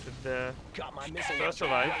perfection. Going on to there. Got my missile So that's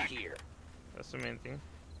launcher alive. right here. That's the main thing.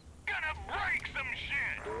 Gonna break some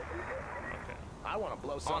shit. Okay. I want to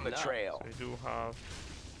blow something up. So we do have.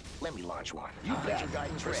 Let me launch one. You bet. Your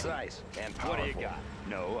guidance precise and powerful. What do you got?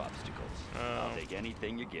 No obstacles. I'll take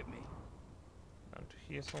anything you give me. Down to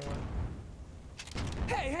here somewhere.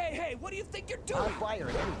 Hey, what do you think you're doing? I'll fire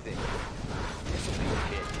at anything. This'll be a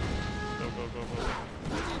hit.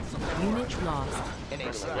 Go. Unit lost. And Gosh,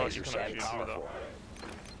 precise you can and actually do that. powerful.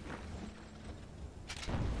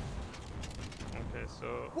 Okay, so.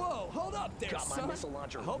 Whoa, hold up there, Got my son. missile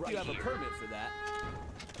launcher I hope right you have a here. permit for that.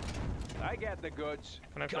 I got the goods.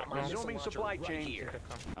 Can I Got my no? missile Resuming launcher supply right chain. here.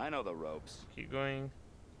 I know the ropes. Keep going.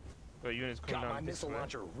 Got units coming Got down my this missile way.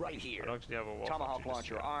 launcher right I here. don't actually have a wall. Tomahawk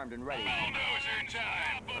launcher armed and ready. Bulldozer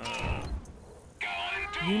time. Going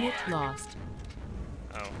to Unit work. lost.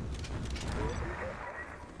 Oh.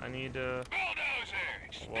 I need a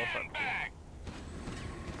Bulldozer, wall stand factory. back.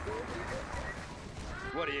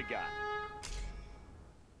 What do you got?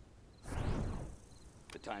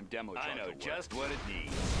 The time demo I know just what it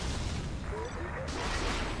needs.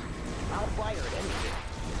 I'll fire at anything.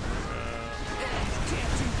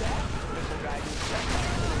 Can't do that. Missile guidance set.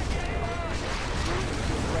 Cruise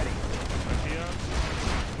missiles ready. Right here.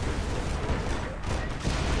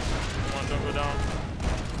 Come on, don't go down.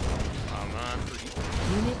 Oh man.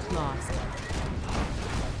 Unit lost.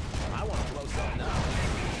 I want to blow something up.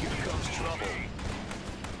 Here comes trouble.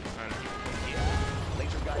 And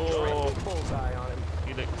Laser guidance Oh. ready. Bullseye on him.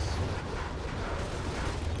 Helix.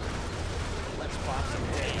 Let's pop some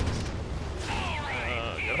heads.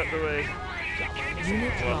 Get out of the way.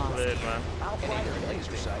 Unit Well lost. played, man. I'll fire at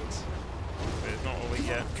laser sights. But it's not over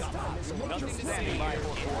yet. Got my missile launcher standing by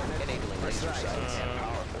for coordinates. Enabling laser sights and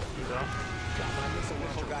powerful. Do that. Got my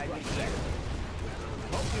missile guidance set.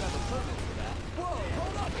 Hope you have a permit for that. Whoa,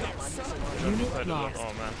 hold up there, son. Unit Quite a lot. lost.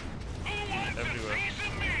 Oh man. Everywhere.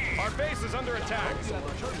 Our base is under attack.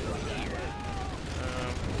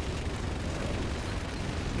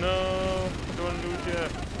 No, don't lose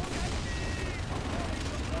yet.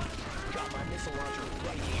 Got my missile launcher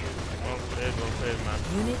right here. Well played, man.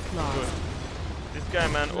 Unit Good. lost. This guy,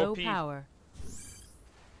 man, Low OP. power.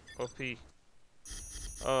 OP.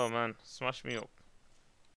 Oh man, smash me up.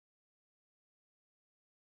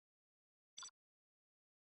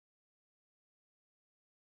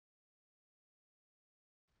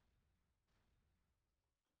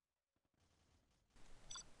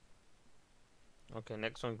 Okay,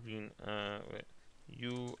 next one green. Wait.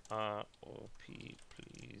 You are OP,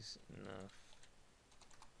 please. Enough.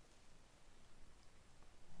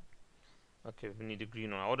 Okay, we need a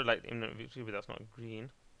green one. I would have liked Imminent Victory, but that's not green.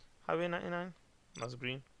 Highway 99? That's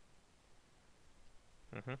green.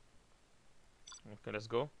 Okay, let's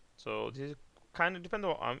go. So this is kind of depends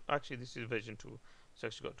on actually this is version 2. So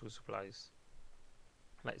actually got 2 supplies.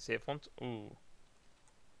 Like save font. Ooh.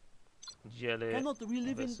 GLA. Cannot we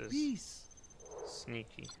live in peace?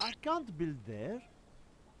 Sneaky. I can't build there.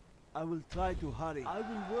 I will try to hurry. I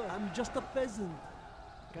will work. I'm just a peasant.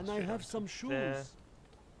 Can I have some shoes? There.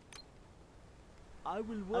 I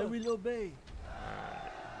will work. I will obey.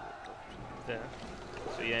 There.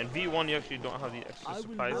 So yeah, in V1 you actually don't have the extra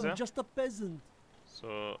supplies there. I'm just a peasant.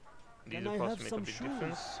 So these of course make a big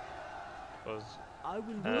difference. Because I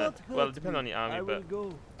will not hurt well, it depends on the army, I but will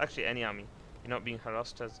go. Actually any army. You're not being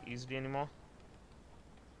harassed as easily anymore.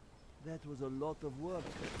 That was a lot of work.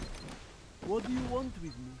 What do you want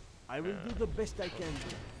with me? I will do the best I can.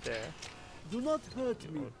 There. Do not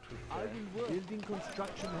hurt me. I will work. Building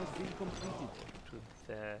construction has been completed. To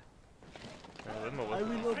there. I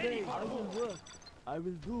will obey. I will work. I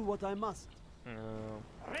will do what I must.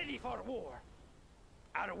 Ready for war.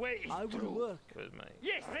 Our way is I will through. work. Where's my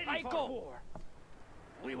Yes, ready for war.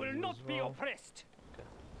 We will not be oppressed. Okay.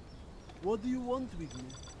 What do you want with me?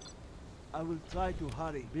 I will try to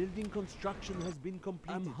hurry. Building construction has been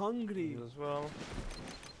completed. I'm hungry. You as well.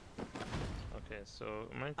 Okay, so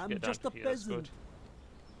I'm get just down a to here. peasant.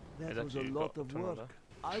 That was a lot of work.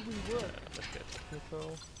 I will work. Let's get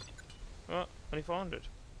technical. Oh, only 400.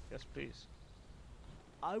 Yes, please.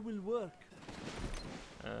 I will work.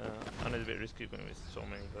 I know it's a bit risky going with so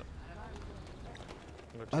many, but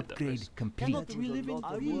upgrade complete. Cannot we live in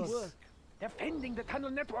peace? Defending the tunnel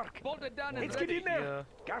network. Bolted down and Let's get in there.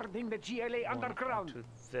 Guarding the GLA underground. To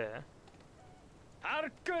there. Our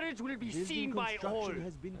courage will be seen by all.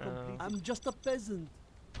 Has been completed. I'm just a peasant.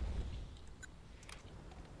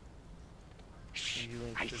 Shh,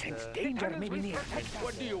 I sense danger maybe near.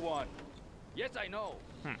 What do you want? Yes, I know.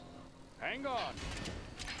 Hang on.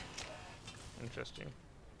 Interesting.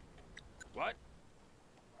 What?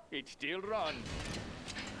 It still runs.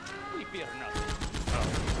 We fear nothing.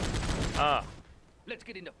 Ah. Let's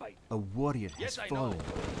get in the fight. A warrior has fallen.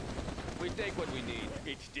 We take what we need.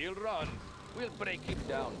 It still runs. We'll break him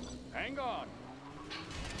down. Hang on.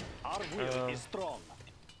 Our will is strong.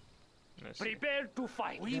 Prepare to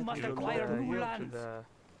fight. We must acquire new lands.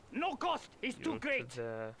 No cost is too great.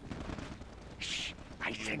 Shh!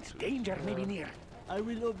 I sense danger maybe near. I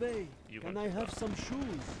will obey. Can I have some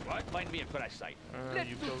shoes? What? Find me a crash site. Let's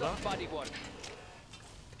do some body work.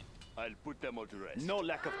 I'll put them all to rest. No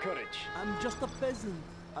lack of courage. I'm just a peasant.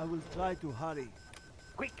 I will try to hurry.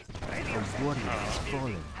 Quick, ready A yourself. warrior has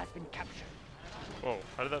fallen. Has been captured. Oh,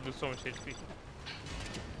 how did that do so much HP?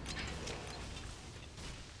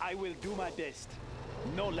 I will do my best.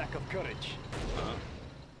 No lack of courage.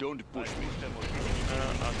 Don't push me.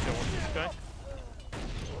 I'll kill this guy.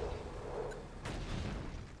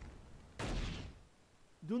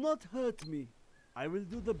 Do not hurt me. I will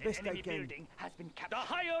do the best I can. Building has been captured. The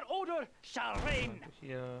higher order shall reign.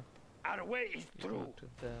 Here. Our way is through. To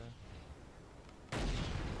there.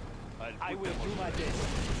 I will do my best.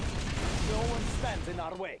 No one stands in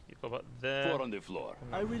our way. You go about there. 4 on the floor.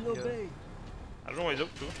 I will obey. I don't know what he's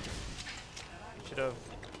up to. You should have.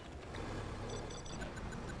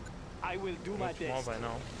 I will do my more best. by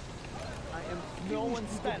now. No one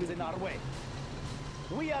stands in our way.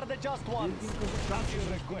 We are the just ones. At your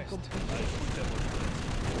request.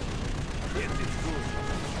 Yes, it's good.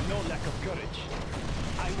 No lack of courage.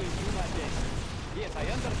 I will do my best. Yes, I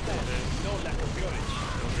understand. No lack of courage.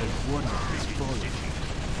 A warrior has fallen.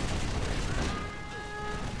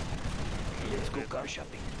 Let's go car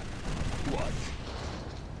shopping. Quad.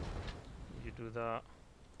 You do that.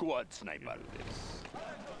 Quad sniper. You do this.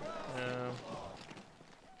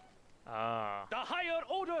 The higher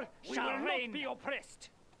order shall reign. Be oppressed.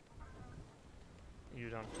 You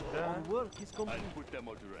don't do Our that. work is complete. I'll put them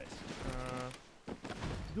all to rest.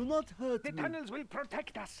 Do not hurt The me. tunnels will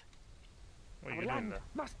protect us. What are Our you doing land there?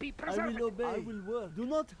 must be I preserved. will obey. I will work. Do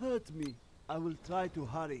not hurt me. I will try to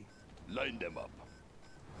hurry. Line them up.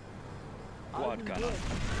 I will Quad cannon. work.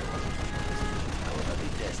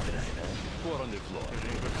 4 on the floor.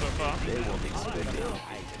 Doing good so far. They won't expect their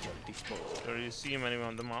height at your disposal. Or you see him anywhere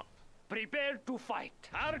on the map. Prepare to fight.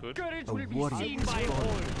 Our Good. courage A will be warrior seen is by fallen.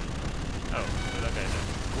 all. Oh, that guy there.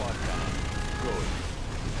 Quad car. Going.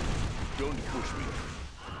 Don't push me.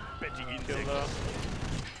 Betting in killer.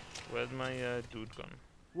 Where's my dude gone?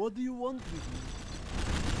 What do you want with me?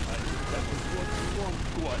 I think that was what you want.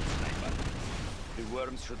 Go on, sniper. The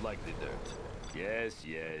worms should like the dirt. Yes,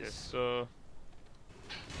 yes. Okay, so...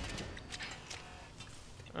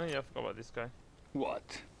 Oh yeah, I forgot about this guy. What?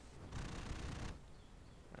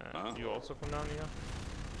 You also come down here?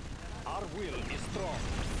 Our will is strong.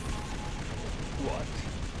 What?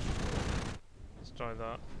 Let's try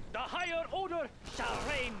that. The higher order shall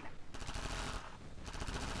reign.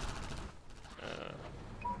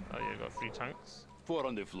 Oh yeah, got 3 tanks. 4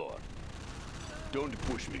 on the floor. Don't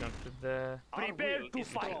push me. Down to there. Prepare to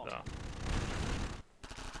fight. That.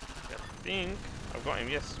 Okay, I think I've got him.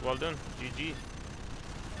 Yes, well done. GG.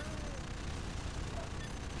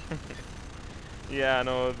 Yeah,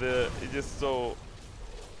 no, it's just so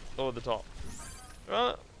over the top.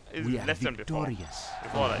 Well, it's We are less than before. victorious.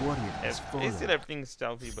 Before, Our warrior has it's fallen. still everything's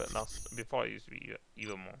stealthy, but before it used to be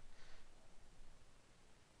even more.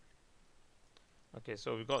 Okay,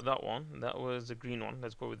 so we got that one. That was the green one.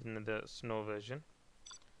 Let's go with the snow version.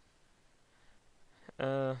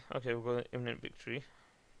 Okay, we've got the Imminent Victory.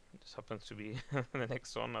 This happens to be the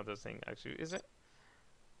next one. Other thing, actually, is it?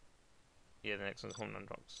 Yeah, the next one's Homeland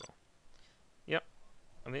Rocks. So, yeah,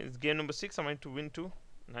 I mean it's game number 6. I'm going to win 2.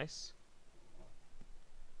 Nice.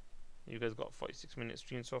 You guys got 46-minute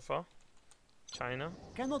stream so far. China.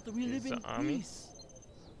 Cannot we live in Army. peace?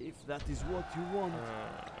 If that is what you want,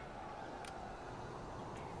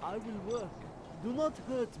 I will work. Do not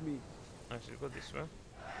hurt me. Actually, go this way.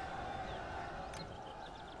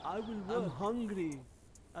 I will work. I'm hungry.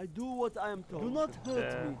 I do what I am told. Do not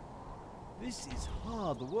hurt me. This is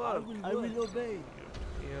hard work. I will obey.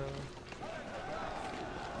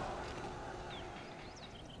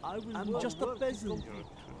 I'm just a peasant.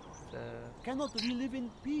 Cannot we live in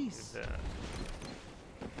peace?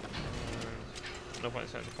 No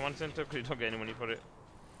point in the command center because you don't get any money for it.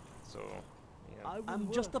 So, yeah.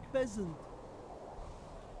 I'm just a peasant.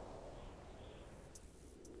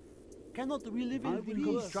 Cannot we live in peace?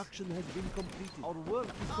 Construction has been completed. Our work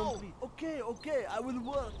is complete. Okay, I will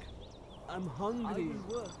work. I'm hungry. I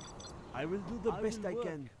will work. I will do the best I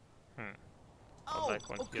can.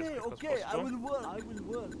 Okay, I will work. I will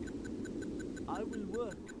work. I will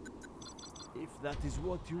work. If that is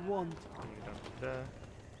what you want.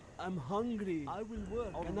 I'm hungry. I will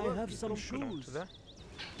work. Can I have some shoes?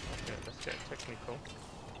 Okay, let's get technical.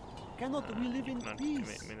 Cannot we live in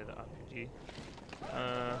peace? Minute RPG.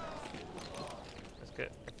 Let's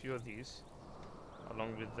get a few of these,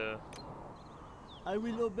 along with the. I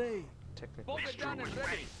will obey. Technical.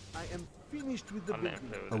 I am finished with the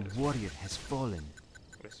building. A warrior has fallen.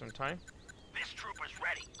 Waste some time. This troop is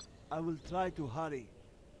ready. I will try to hurry.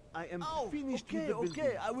 I am finished with the building.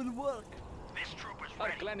 Okay, I will work. This troop is Our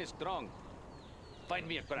ready. clan is strong. Find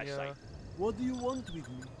me a crash site. What do you want with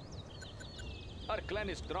me? Our clan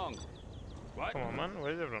is strong. What? Come on, man.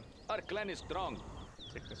 Where is everyone? Our clan is strong.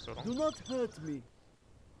 Taking so long. Do not hurt me.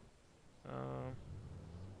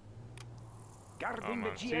 Guarding the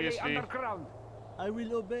GLA seriously? underground. I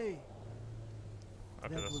will obey.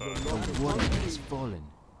 Okay, That that's was alright. a lot of A warrior hungry. has fallen.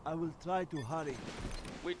 I will try to hurry.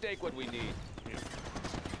 We take what we need.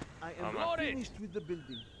 I am Loaded. finished with the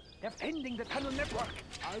building. Defending the tunnel network.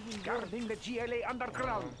 I will Guarding the GLA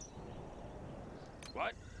underground.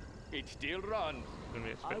 What? It still runs. Gonna be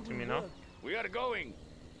I expecting me will now. work. We are going.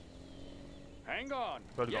 Hang on.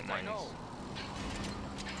 But Yes, got I know. mines.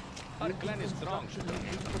 Our clan is strong.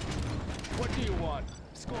 What do you want?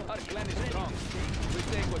 Our clan is strong. We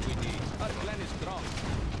take what we need. Our clan is strong.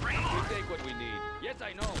 We take what we need. Yes,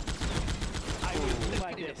 I know. I will do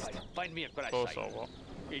my best. Find me a crash Close site. or what?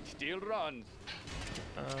 It still runs.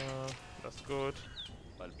 That's good.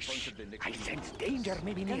 I'll puncture the next I sense danger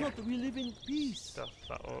may be near. Cannot we live in peace? Stuff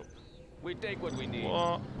that up. We take what we need.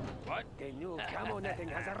 What? What? The new camo netting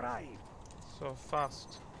has arrived. So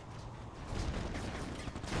fast.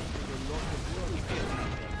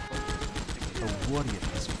 A warrior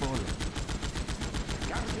has fallen.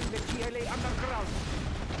 Guarding the GLA underground.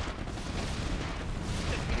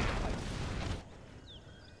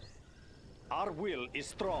 Our will is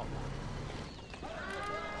strong.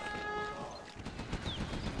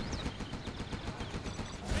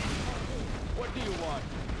 What do you want?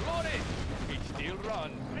 Load it! It still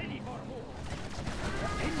runs. Ready for more.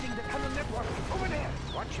 Defending the tunnel network. Over there.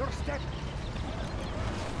 Watch your step.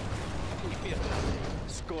 Our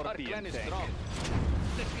Scorpion clan is tank. strong.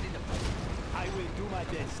 Let's get in the fight. I will do my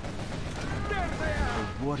best. There they are.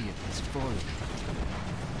 A warrior has fallen.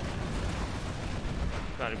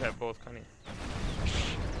 can't repair both, can he?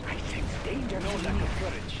 I sense danger. No lack of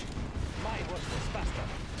courage. My horse was faster.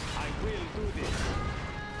 I will do this.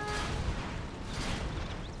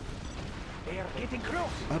 They are getting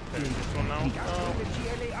close. Upgrade This one now. complete. Got the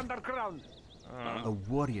GLA underground. A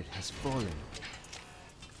warrior has fallen.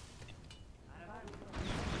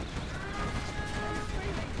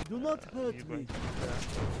 Do not hurt me.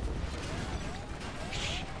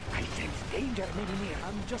 I sense danger maybe near.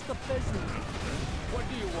 I'm just a peasant. What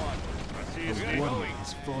do you want? I see A you, Steve. warrior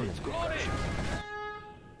has fallen. Load it!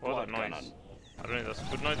 What was that noise? I don't know if that's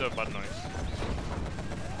good noise or bad noise.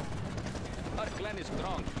 Our clan is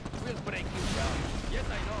strong. We'll break you down. Yes,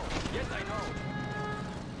 I know. Yes, I know.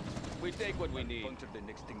 We take what we need. Puncture the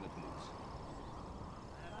next thing that moves.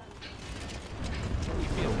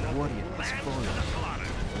 A warrior has fallen.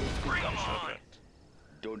 Bring 'em on!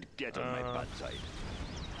 Don't get on my bad side.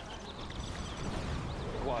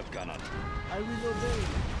 Quad cannon. I will obey.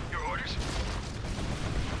 Your orders?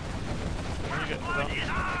 When you get to that. Is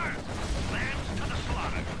ours! Lambs to the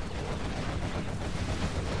slaughter!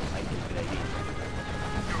 I am ready.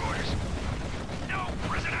 Your orders? No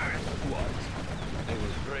prisoners! Quad. They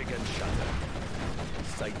will break and shatter.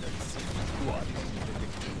 Silence. Quad.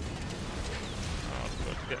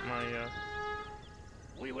 Let's get my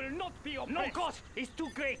We will not be oppressed. No cost is too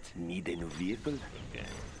great. Need a new vehicle? game.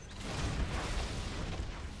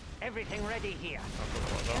 Everything ready here.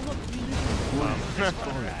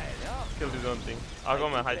 Killed his own thing. I'll go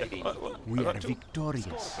my hijack. We I are got two.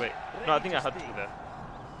 victorious. Wait, no, I think I had two there.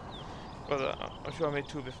 But I'm sure I made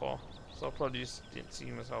two before, so I probably just didn't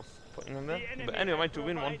see myself putting them there. But anyway, I might to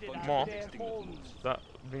win one more. That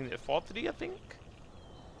brings it 4-3, I think.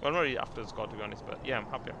 Well, not really after the score, to be honest, but yeah, I'm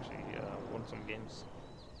happy actually won some games.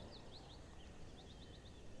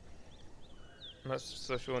 That's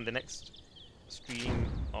so sure when the next stream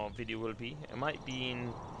or video will be. It might be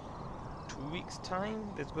in 2 weeks'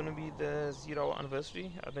 time. There's going to be the 0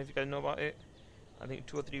 anniversary. I don't know if you guys know about it. I think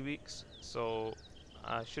 2 or 3 weeks. So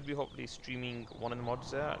I should be hopefully streaming one of the mods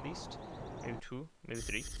there at least. Maybe 2, maybe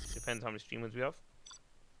 3. Depends how many streamers we have.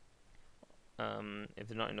 If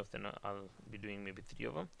they're not enough, then I'll be doing maybe 3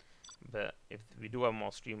 of them. But if we do have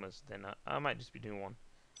more streamers, then I might just be doing one.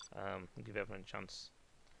 Give everyone a chance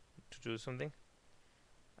to do something.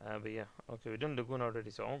 But yeah, okay, we've done Lagoon already,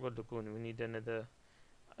 so I'll go Lagoon. We need another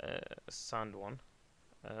sand one.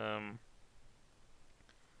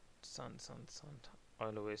 Sand.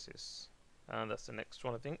 Oil Oasis. And that's the next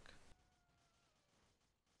one, I think.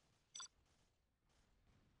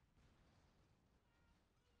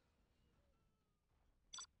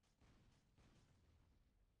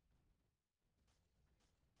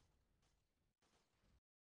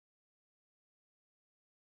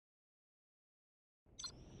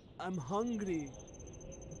 I'm hungry.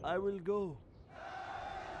 I will go.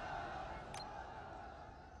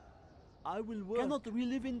 I will work. Cannot we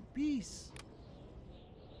live in peace?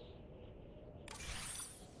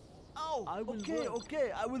 Ow! I will work.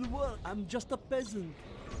 Okay, I will work. I'm just a peasant.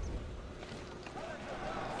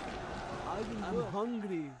 I'm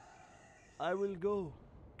hungry. I will go.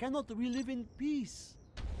 Cannot we live in peace?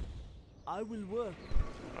 I will work.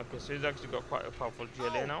 Okay, so he's actually got quite a powerful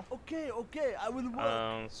GLA now. Okay, I will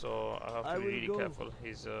work. So I have to be really careful.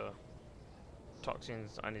 His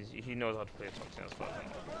toxins, and he knows how to play toxins as well.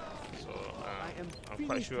 So I'm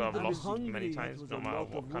quite sure I've lost many times, no matter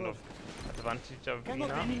what kind of advantage I've been at.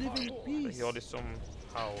 But he always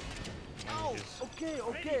somehow manages.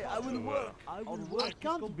 Okay, I will work. I will work. I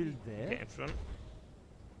can't build there. Get in front.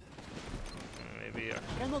 Maybe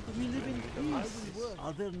actually. Cannot we live in peace?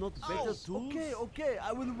 Are there not better tools? Okay,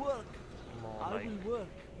 I will work. I will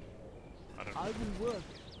work. I will work.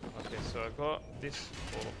 Okay, so I got this.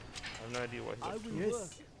 Oh, I have no idea what he's up to.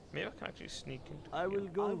 Yes. Maybe I can actually sneak into. I will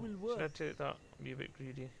go. I will work. Should I take that? Be a bit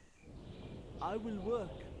greedy. I will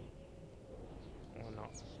work. Or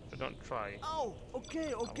not? But don't try. Oh,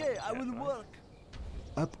 okay, I will work.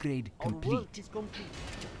 Upgrade Our complete. work is complete.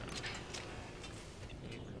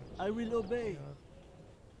 I will obey.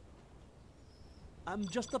 I'm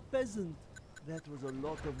just a peasant. That was a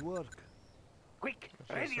lot of work. Quick,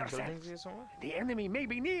 There's ready some yourself. buildings here somewhere? The enemy may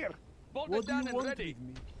be near. Bolt What it do down you and want ready. with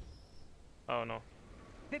me? Oh no.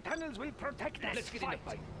 The tunnels will protect us. Let's get in the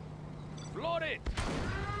fight. Float it.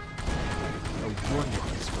 A warrior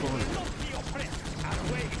has fallen. Not be oppressed. Our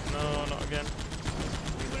way. No, not again.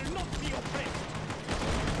 We will not be oppressed.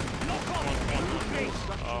 No Come on.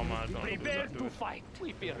 Oh man, don't do Prepare that. Do to it. fight.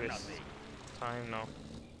 We fear Waste nothing. time now.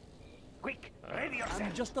 Quick, ready yourself.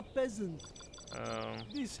 I'm just a peasant.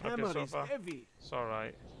 This hammer so is far, heavy. it's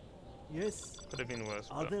alright. Yes. Could have been worse.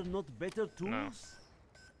 Are But there not better tools?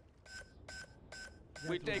 no.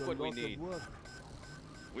 We take what we need.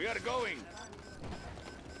 We are going.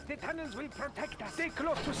 The tunnels will protect us. Stay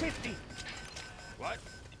close to safety. What?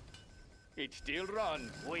 It still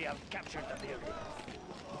runs. We have captured the building.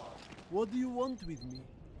 What do you want with me?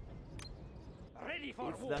 Ready for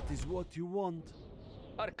If war. that is what you want.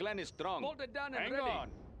 Our clan is strong. Hold it down and Hang ready. on.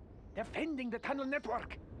 Defending the tunnel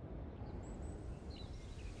network.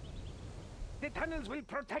 The tunnels will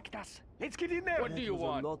protect us. Let's get in there. What do you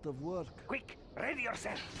want? A lot of work. Quick, ready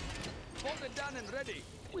yourself. Hold it down and ready.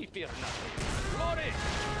 We fear nothing. Load it!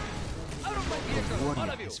 Out of my The vehicle, all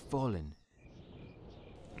warrior of you! has fallen.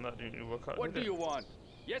 That didn't work out. What did do it? you want?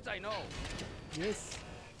 Yes, I know. Yes,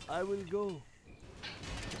 I will go.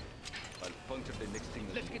 I'll puncture the next thing.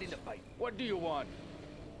 Let's get in the fight. What do you want?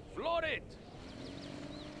 Float it!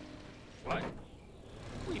 What?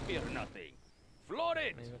 We fear nothing. Float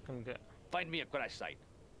it! Maybe I can get Find me a crash site.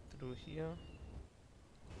 through here.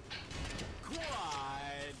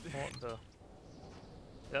 Quad. What the?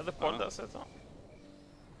 Is that the quad that sets up?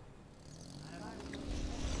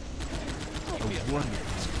 A warrior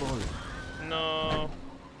has fallen. No.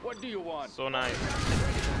 What do you want? So nice. So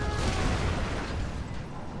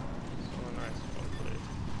nice. Well played.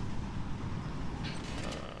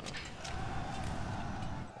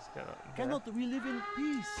 Let's get up there. Cannot we live in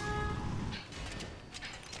peace?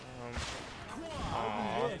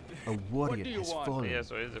 A warrior do you has want? fallen. Yeah,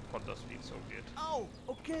 so is the quad does feel so good. Ow!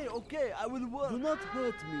 Okay, okay, I will work. Do not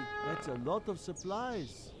hurt me. That's a lot of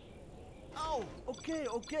supplies. Ow! Okay,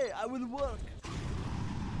 okay, I will work.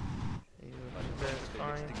 You like this,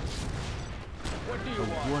 fine. What do A you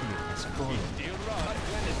want? warrior has fallen. Still run. Our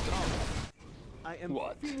clan is strong. I am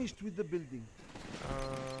What? finished with the building.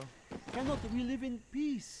 Cannot we live in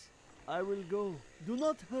peace? I will go. Do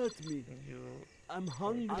not hurt me. You I'm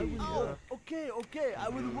hungry. I will Ow. work. Okay, okay, I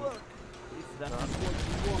will work. If that is what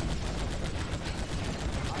you want.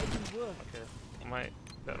 I will work. okay? My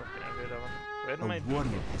better getting rid of him. Where did A my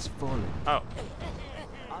warrior has fallen. Oh,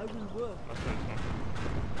 I will work. that's good.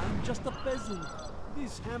 I'm just a peasant.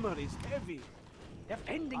 This hammer is heavy.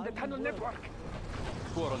 Defending the I will tunnel work. network.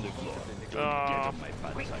 Four on the floor. Ah. Get on my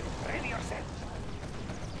bad Quick, side. ready yourself.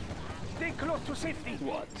 Stay close to safety.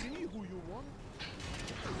 What? See who you want.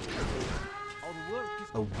 Our work is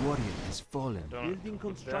A warrior has fallen. Don't building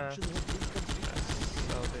put construction there. has been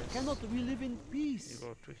completed. Salvage. Cannot we live in You peace?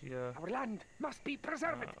 go to here. Our land must be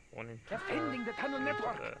preserved. One into Defending the tunnel into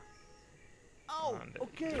network. there. Ow! And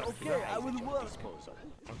Okay, okay, I will work.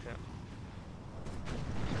 Okay.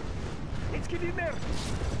 Let's get in there.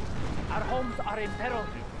 Our homes are in peril.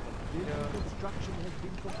 Building construction has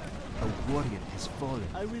been completed. A warrior has fallen.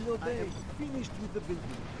 I will obey. I am finished with the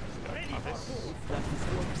building. Ready for war. If that is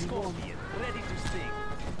what you want. Ready to sting.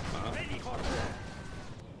 Ready for war.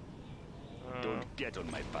 Don't get on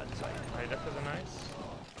my bad side. Right, that was nice.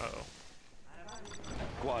 Uh-oh.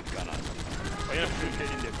 Quad gunner. Oh, you're not shooting.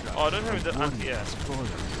 Get in the ground. Oh, I don't have the Warrior anti-air. has fallen.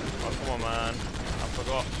 Oh, come on, man. I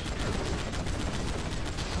forgot.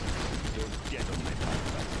 Don't get on my bad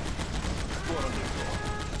side. Four on the floor.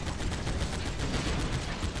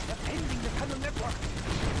 Defending the tunnel network.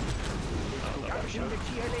 Guarding the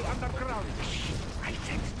GLA underground. I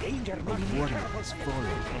sense danger. A Be warrior careful. has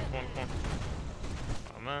fallen. Come on, come on.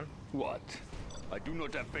 Oh, man. What? I do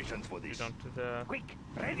not have patience for You this. don't do the... Quick,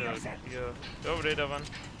 ready yourself. Here. Go rid of one.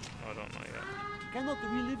 Oh, I don't know yet. Cannot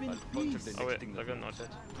we live in I'll puncture peace? the Oh, next wait. thing Lagoon that not moves. dead.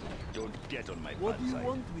 Don't get on my What bad do you side.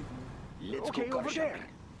 want with me? Let's Okay, go over shopping.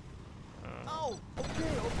 there. Ow!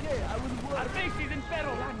 Okay, okay, I will Our work. base is in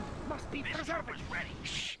peril. Land must be preserved.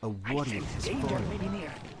 Shh. A warrior has Danger fallen. may be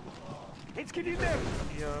near. Let's get in there.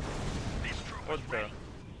 Here. What the?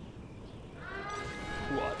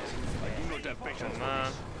 What? I do not have patience Oh, for man.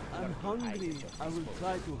 this. I'm hungry. I will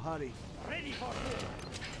try to hurry. Ready for war.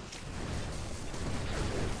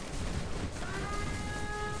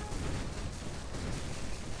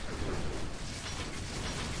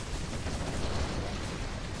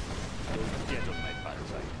 Don't get on my bad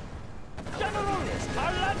side. General,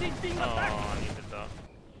 our land is being Oh, attacked. I needed that.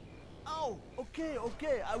 Ow! Okay,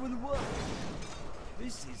 okay, I will work.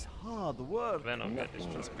 This is hard work. Venom get Nothing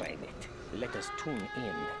is destroyed. private. Let us tune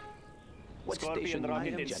in. What Scorpion station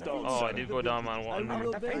rocket will in you stone. Oh, I did go down, man. I What a will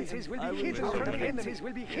minute. obey. Defenses will I be hidden obey. from the enemies.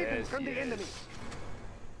 Will be hidden Yes, from the yes. enemy.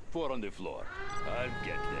 Four on the floor. I'll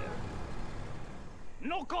get there.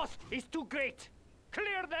 No cost is too great.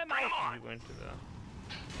 Clear them out. You went to the...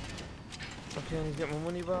 Okay, I need to get my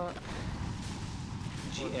money back.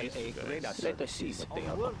 GLA radar. Let us see what they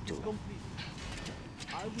Our are work up is to. complete.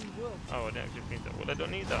 I will work. Oh, I didn't actually need that. Well, I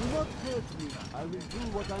don't need that. Do not hurt me. I will do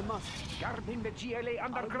what I must. Guarding the GLA I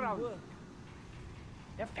will underground. work.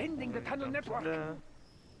 Defending the tunnel network.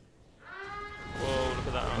 Whoa,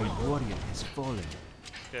 look at that. A warrior has fallen.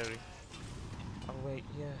 Scary. Oh wait,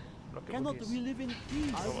 yeah. Look at Cannot we live in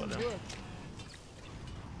peace? I will work.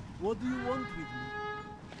 What do you want with me?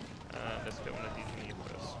 Let's get one of these in here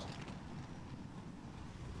first.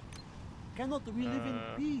 Cannot we live in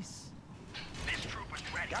peace? This troop is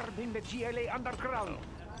ready. Guarding the GLA underground.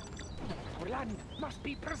 Our land must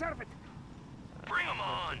be preserved. Bring them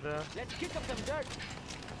on. Let's kick up some dirt.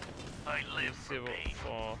 I live for pain.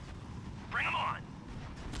 Bring them on.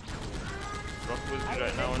 Rock will be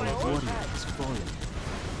right now on A warrior has fallen.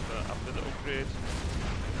 after the upgrade.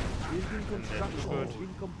 Building construction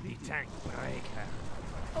incomplete. The tank breaker.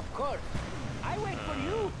 Of course. I wait for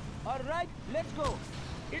you. All right, let's go.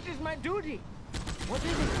 It is my duty. What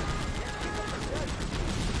is it?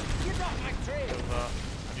 Get off my trail.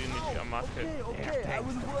 I do need to get a market. Okay, I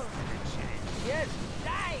will work. Yes,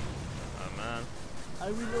 die. Oh man.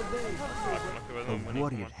 I will obey. A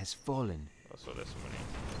warrior has fallen. Also, there's money.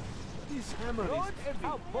 This hammer Road, is heavy.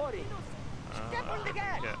 how boring. Step on the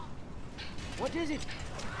gas. Yeah. What is it?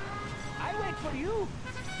 I wait for you.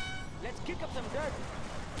 Let's kick up some dirt.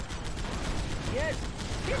 Yes,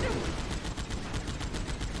 hit him.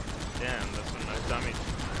 Damn, that's some nice damage.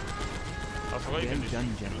 I forgot you can just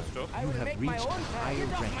shoot through stuff. I You will have make my reached own path. higher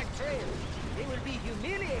Get off rank. my trail. They will be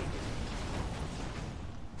humiliated.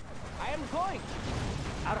 I am going.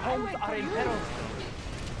 Our homes are in peril.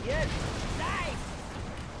 Yes, die.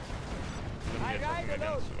 I Get ride something again,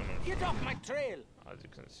 alone. so we're not- Get off my trail. As you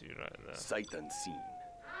can see right there. Sight unseen.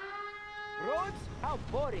 Roads, how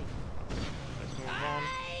boring. Let's move on.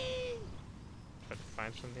 Try to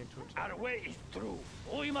find something to attack. Our way is through.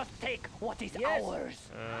 We must take what is Yes. ours.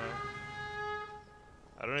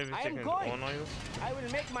 I don't know if he's I am taking his going. own oils. I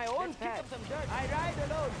will make my own path. I ride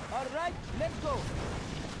alone. All right, let's go.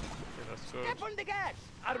 Okay, that's good. Step on the gas.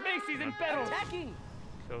 Our base is in peril. Attacking.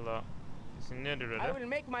 Kill that. Is he nearly ready? I will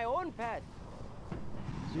make my own path.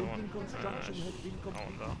 Building construction has been I want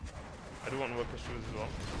complete. that. I do want worker shoes as well.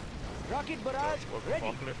 Rocket barrage Worker ready.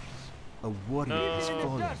 forklifts. A warrior No. has In the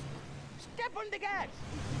fallen. dust. Step on the gas.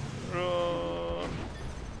 Run!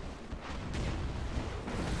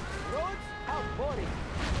 Roads, how boring.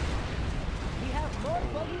 We have more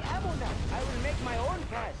buggy ammo now. I will make my own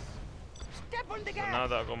path. Step on the So gas. now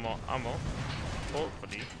that I've got more ammo,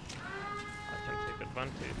 hopefully I can take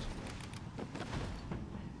advantage.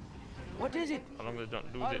 What is it? As long as I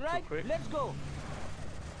don't lose All it too right, quick. let's go.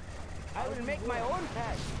 I will make my own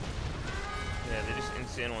path. Yeah, they're just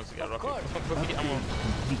insane once you get Of rocket. course. Rocket ammo.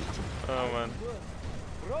 Oh man.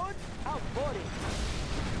 Roads, how boring.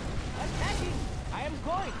 Attacking. I am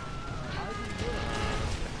going. A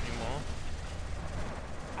few more.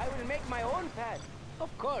 I will make my own path.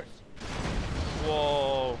 Of course.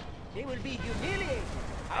 Whoa. They will be humiliated.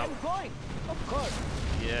 I am going. Of course.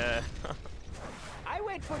 Yeah. I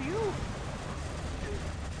wait for you.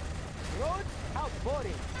 Roads, how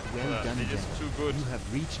boring. Well done, they're just General. too good. You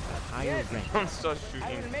have reached a higher Yes. rank. Don't start I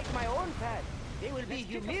shooting. will make my own path. They will be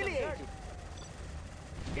humiliated.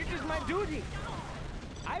 It is my duty.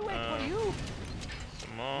 I wait for you.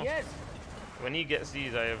 Some more. Yes, When he gets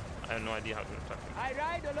these, I have no idea how to attack him. I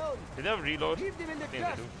ride alone. Do they have reload? Leave them in the I think they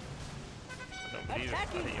dust. do. I don't believe it. I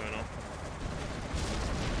Attacking. think you know.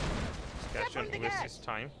 Catch on on the waste gas. his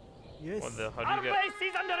time. Yes, What the? How do Our you get? base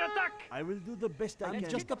is under attack. I will do the best I Let's can.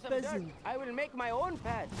 Just kick a up some dirt. peasant. I will make my own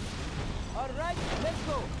path. All right, let's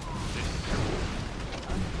go.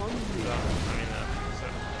 I'm hungry.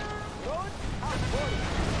 Roads are boring.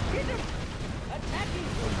 Hit him. Attacking.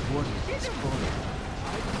 A warrior Hit has him. fallen.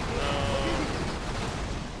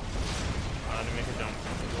 How to make a jump?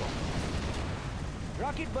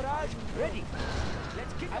 Rocket barrage ready.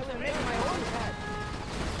 Let's kick up some dirt. I will make my own path.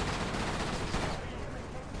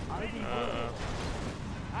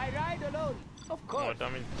 I ride alone. Of More course.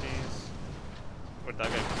 damage, please. Where'd that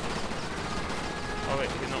guy? Oh wait,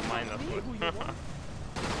 he's not mine. That's what.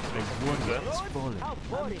 A warrior has fallen. How I'm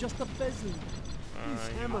boring. just a peasant. This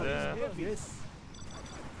You hammer there? is heavy. Yes.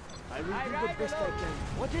 I will I do ride the best I alone.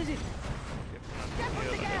 can. What is it? Step on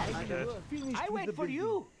the gas. I will finish I with wait the for building.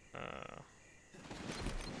 you.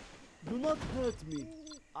 Do not hurt me.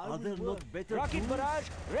 Are there not better Rocket tools? barrage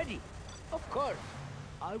ready. Of course.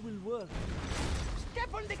 I will work.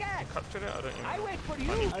 Step on the gas. Capture it? I don't even I know. wait for I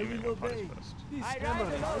you. need to I make will my parts obey. first. This I ride hammer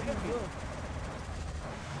alone. I will work.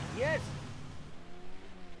 Yes.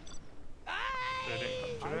 They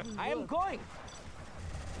didn't capture it. I am going.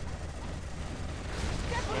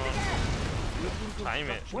 Step on the gas. Time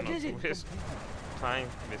it. What not is it? waste time,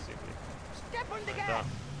 basically. Step on the Like gas. that.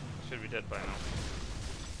 Should be dead by now.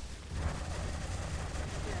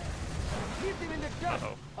 Leave them in the dust.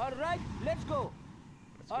 Uh-oh. All right, let's go.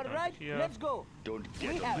 All right, let's go. Don't We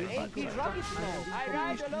get have on my 80 rockets now. I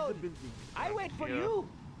ride alone. I wait for you.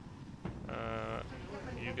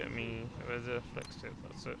 You get me. Where's the flex tape?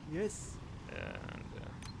 That's it. Yes. And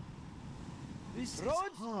This is Roads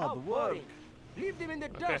are hard work. boring. Leave them in the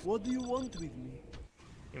Okay. dust. What do you want with me?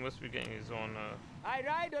 he must be getting his own. I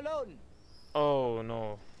ride alone. Oh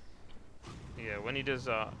no. Yeah, when he does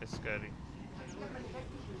that, it's scary.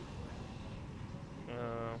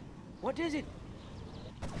 What is it?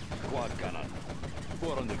 Quad cannon.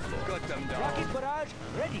 4 on the floor. Cut them down. Rocket barrage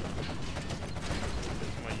ready.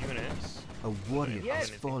 There's my units. A warrior Yes.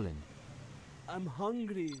 has fallen. I'm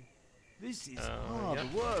hungry. This is hard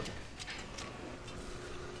yeah. work.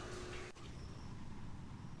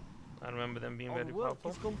 I remember them being Our very work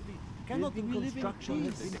powerful. is complete. Cannot Building we live in construction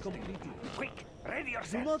has peace? been completed. Quick, ready Do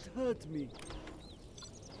yourself. not hurt me.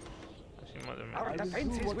 Actually, Mother Our Mary. will do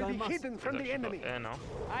defenses what will I be must. hidden from There's the actually enemy. got air now.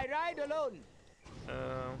 I ride alone.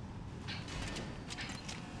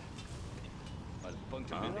 I'll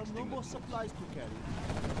puncture There the are next no thing more that supplies to carry.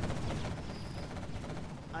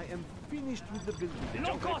 I am finished with the building. No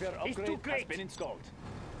jump cost repair is too upgrade has great. been installed.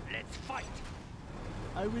 Let's fight.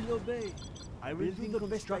 I will obey. I will do the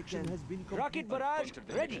best I can. Has been completed. Rocket barrage Puncture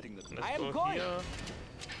the ready. next thing that Let's I am go going. here.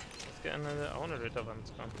 Let's get another. I want a red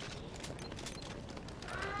advance gun.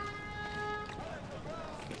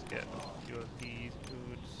 Let's get a few of these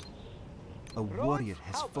dudes. A warrior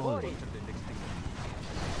has how fallen. boring.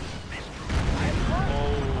 I am going.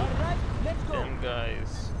 Oh, All right, let's go. them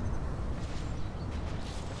guys.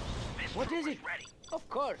 What is it? Of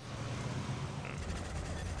course.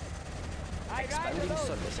 I ride alone.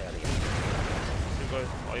 surface area. You guys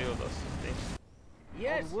fire this thing.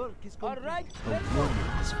 Yes. Our work is All complete. right, A let's go. warrior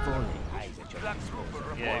has fallen. Eyes at your back.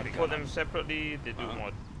 Yeah, if you put them separately, they do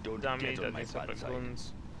more Don't damage get on than my the separate bad side.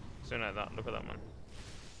 guns. Something like that. Look at that, man.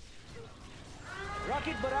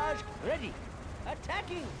 Rocket barrage ready.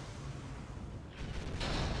 Attacking.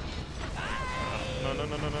 No, no,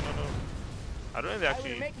 no, no, no, no, no. I don't know if they I will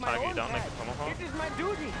actually make my target own down like path. a tomahawk. It is my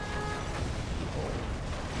duty.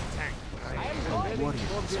 Tank. I am A going. warrior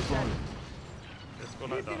has fallen. Let's go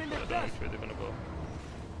like Leave that. them in But the I don't know dust. which way they're gonna go.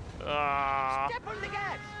 Ah! Step on the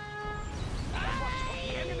gas.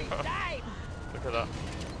 The enemy died. Look at that.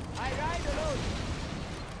 I ride alone.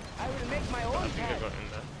 I will make my I own think I path. got in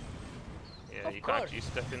there. Yeah, Of you course. can't actually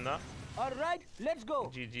step in that. All right, let's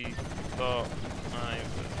go. GG. So,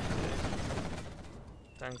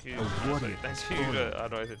 thank you. A warrior Thank has you. fallen. How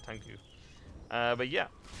do I say thank you? But yeah.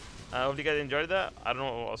 I hope you guys enjoyed that. I don't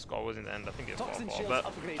know what our score was in the end. I think it's 4-4. But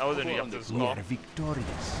I wasn't really after the We score. are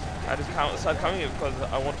victorious. I just started counting it because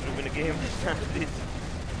I wanted to win a game.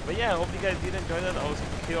 But yeah, I hope you guys did enjoy that. That was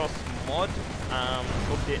Chaos Mod.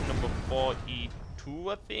 Update number 42,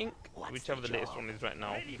 I think. Whichever the latest one is right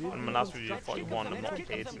now. And my last video is 41. I'm not paid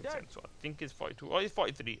since then. So I think it's 42. Or it's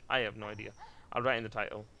 43. I have no idea. I'll write in the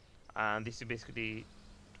title. And this is basically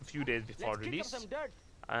a few days before Let's kick up release. some dirt.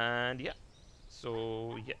 And yeah.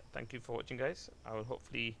 So yeah, thank you for watching, guys. I will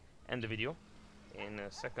hopefully end the video in a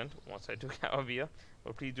second once I do get out of here.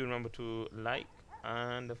 But please do remember to like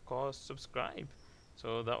and of course subscribe.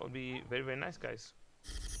 So that would be very, very nice, guys.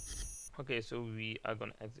 Okay, so we are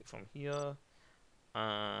gonna exit from here,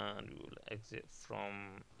 and we will exit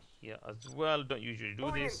from here as well. Don't usually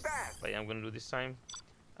do this, but yeah, I'm gonna do this time.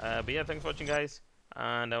 But yeah, thanks for watching, guys,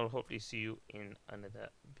 and I will hopefully see you in another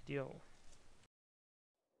video.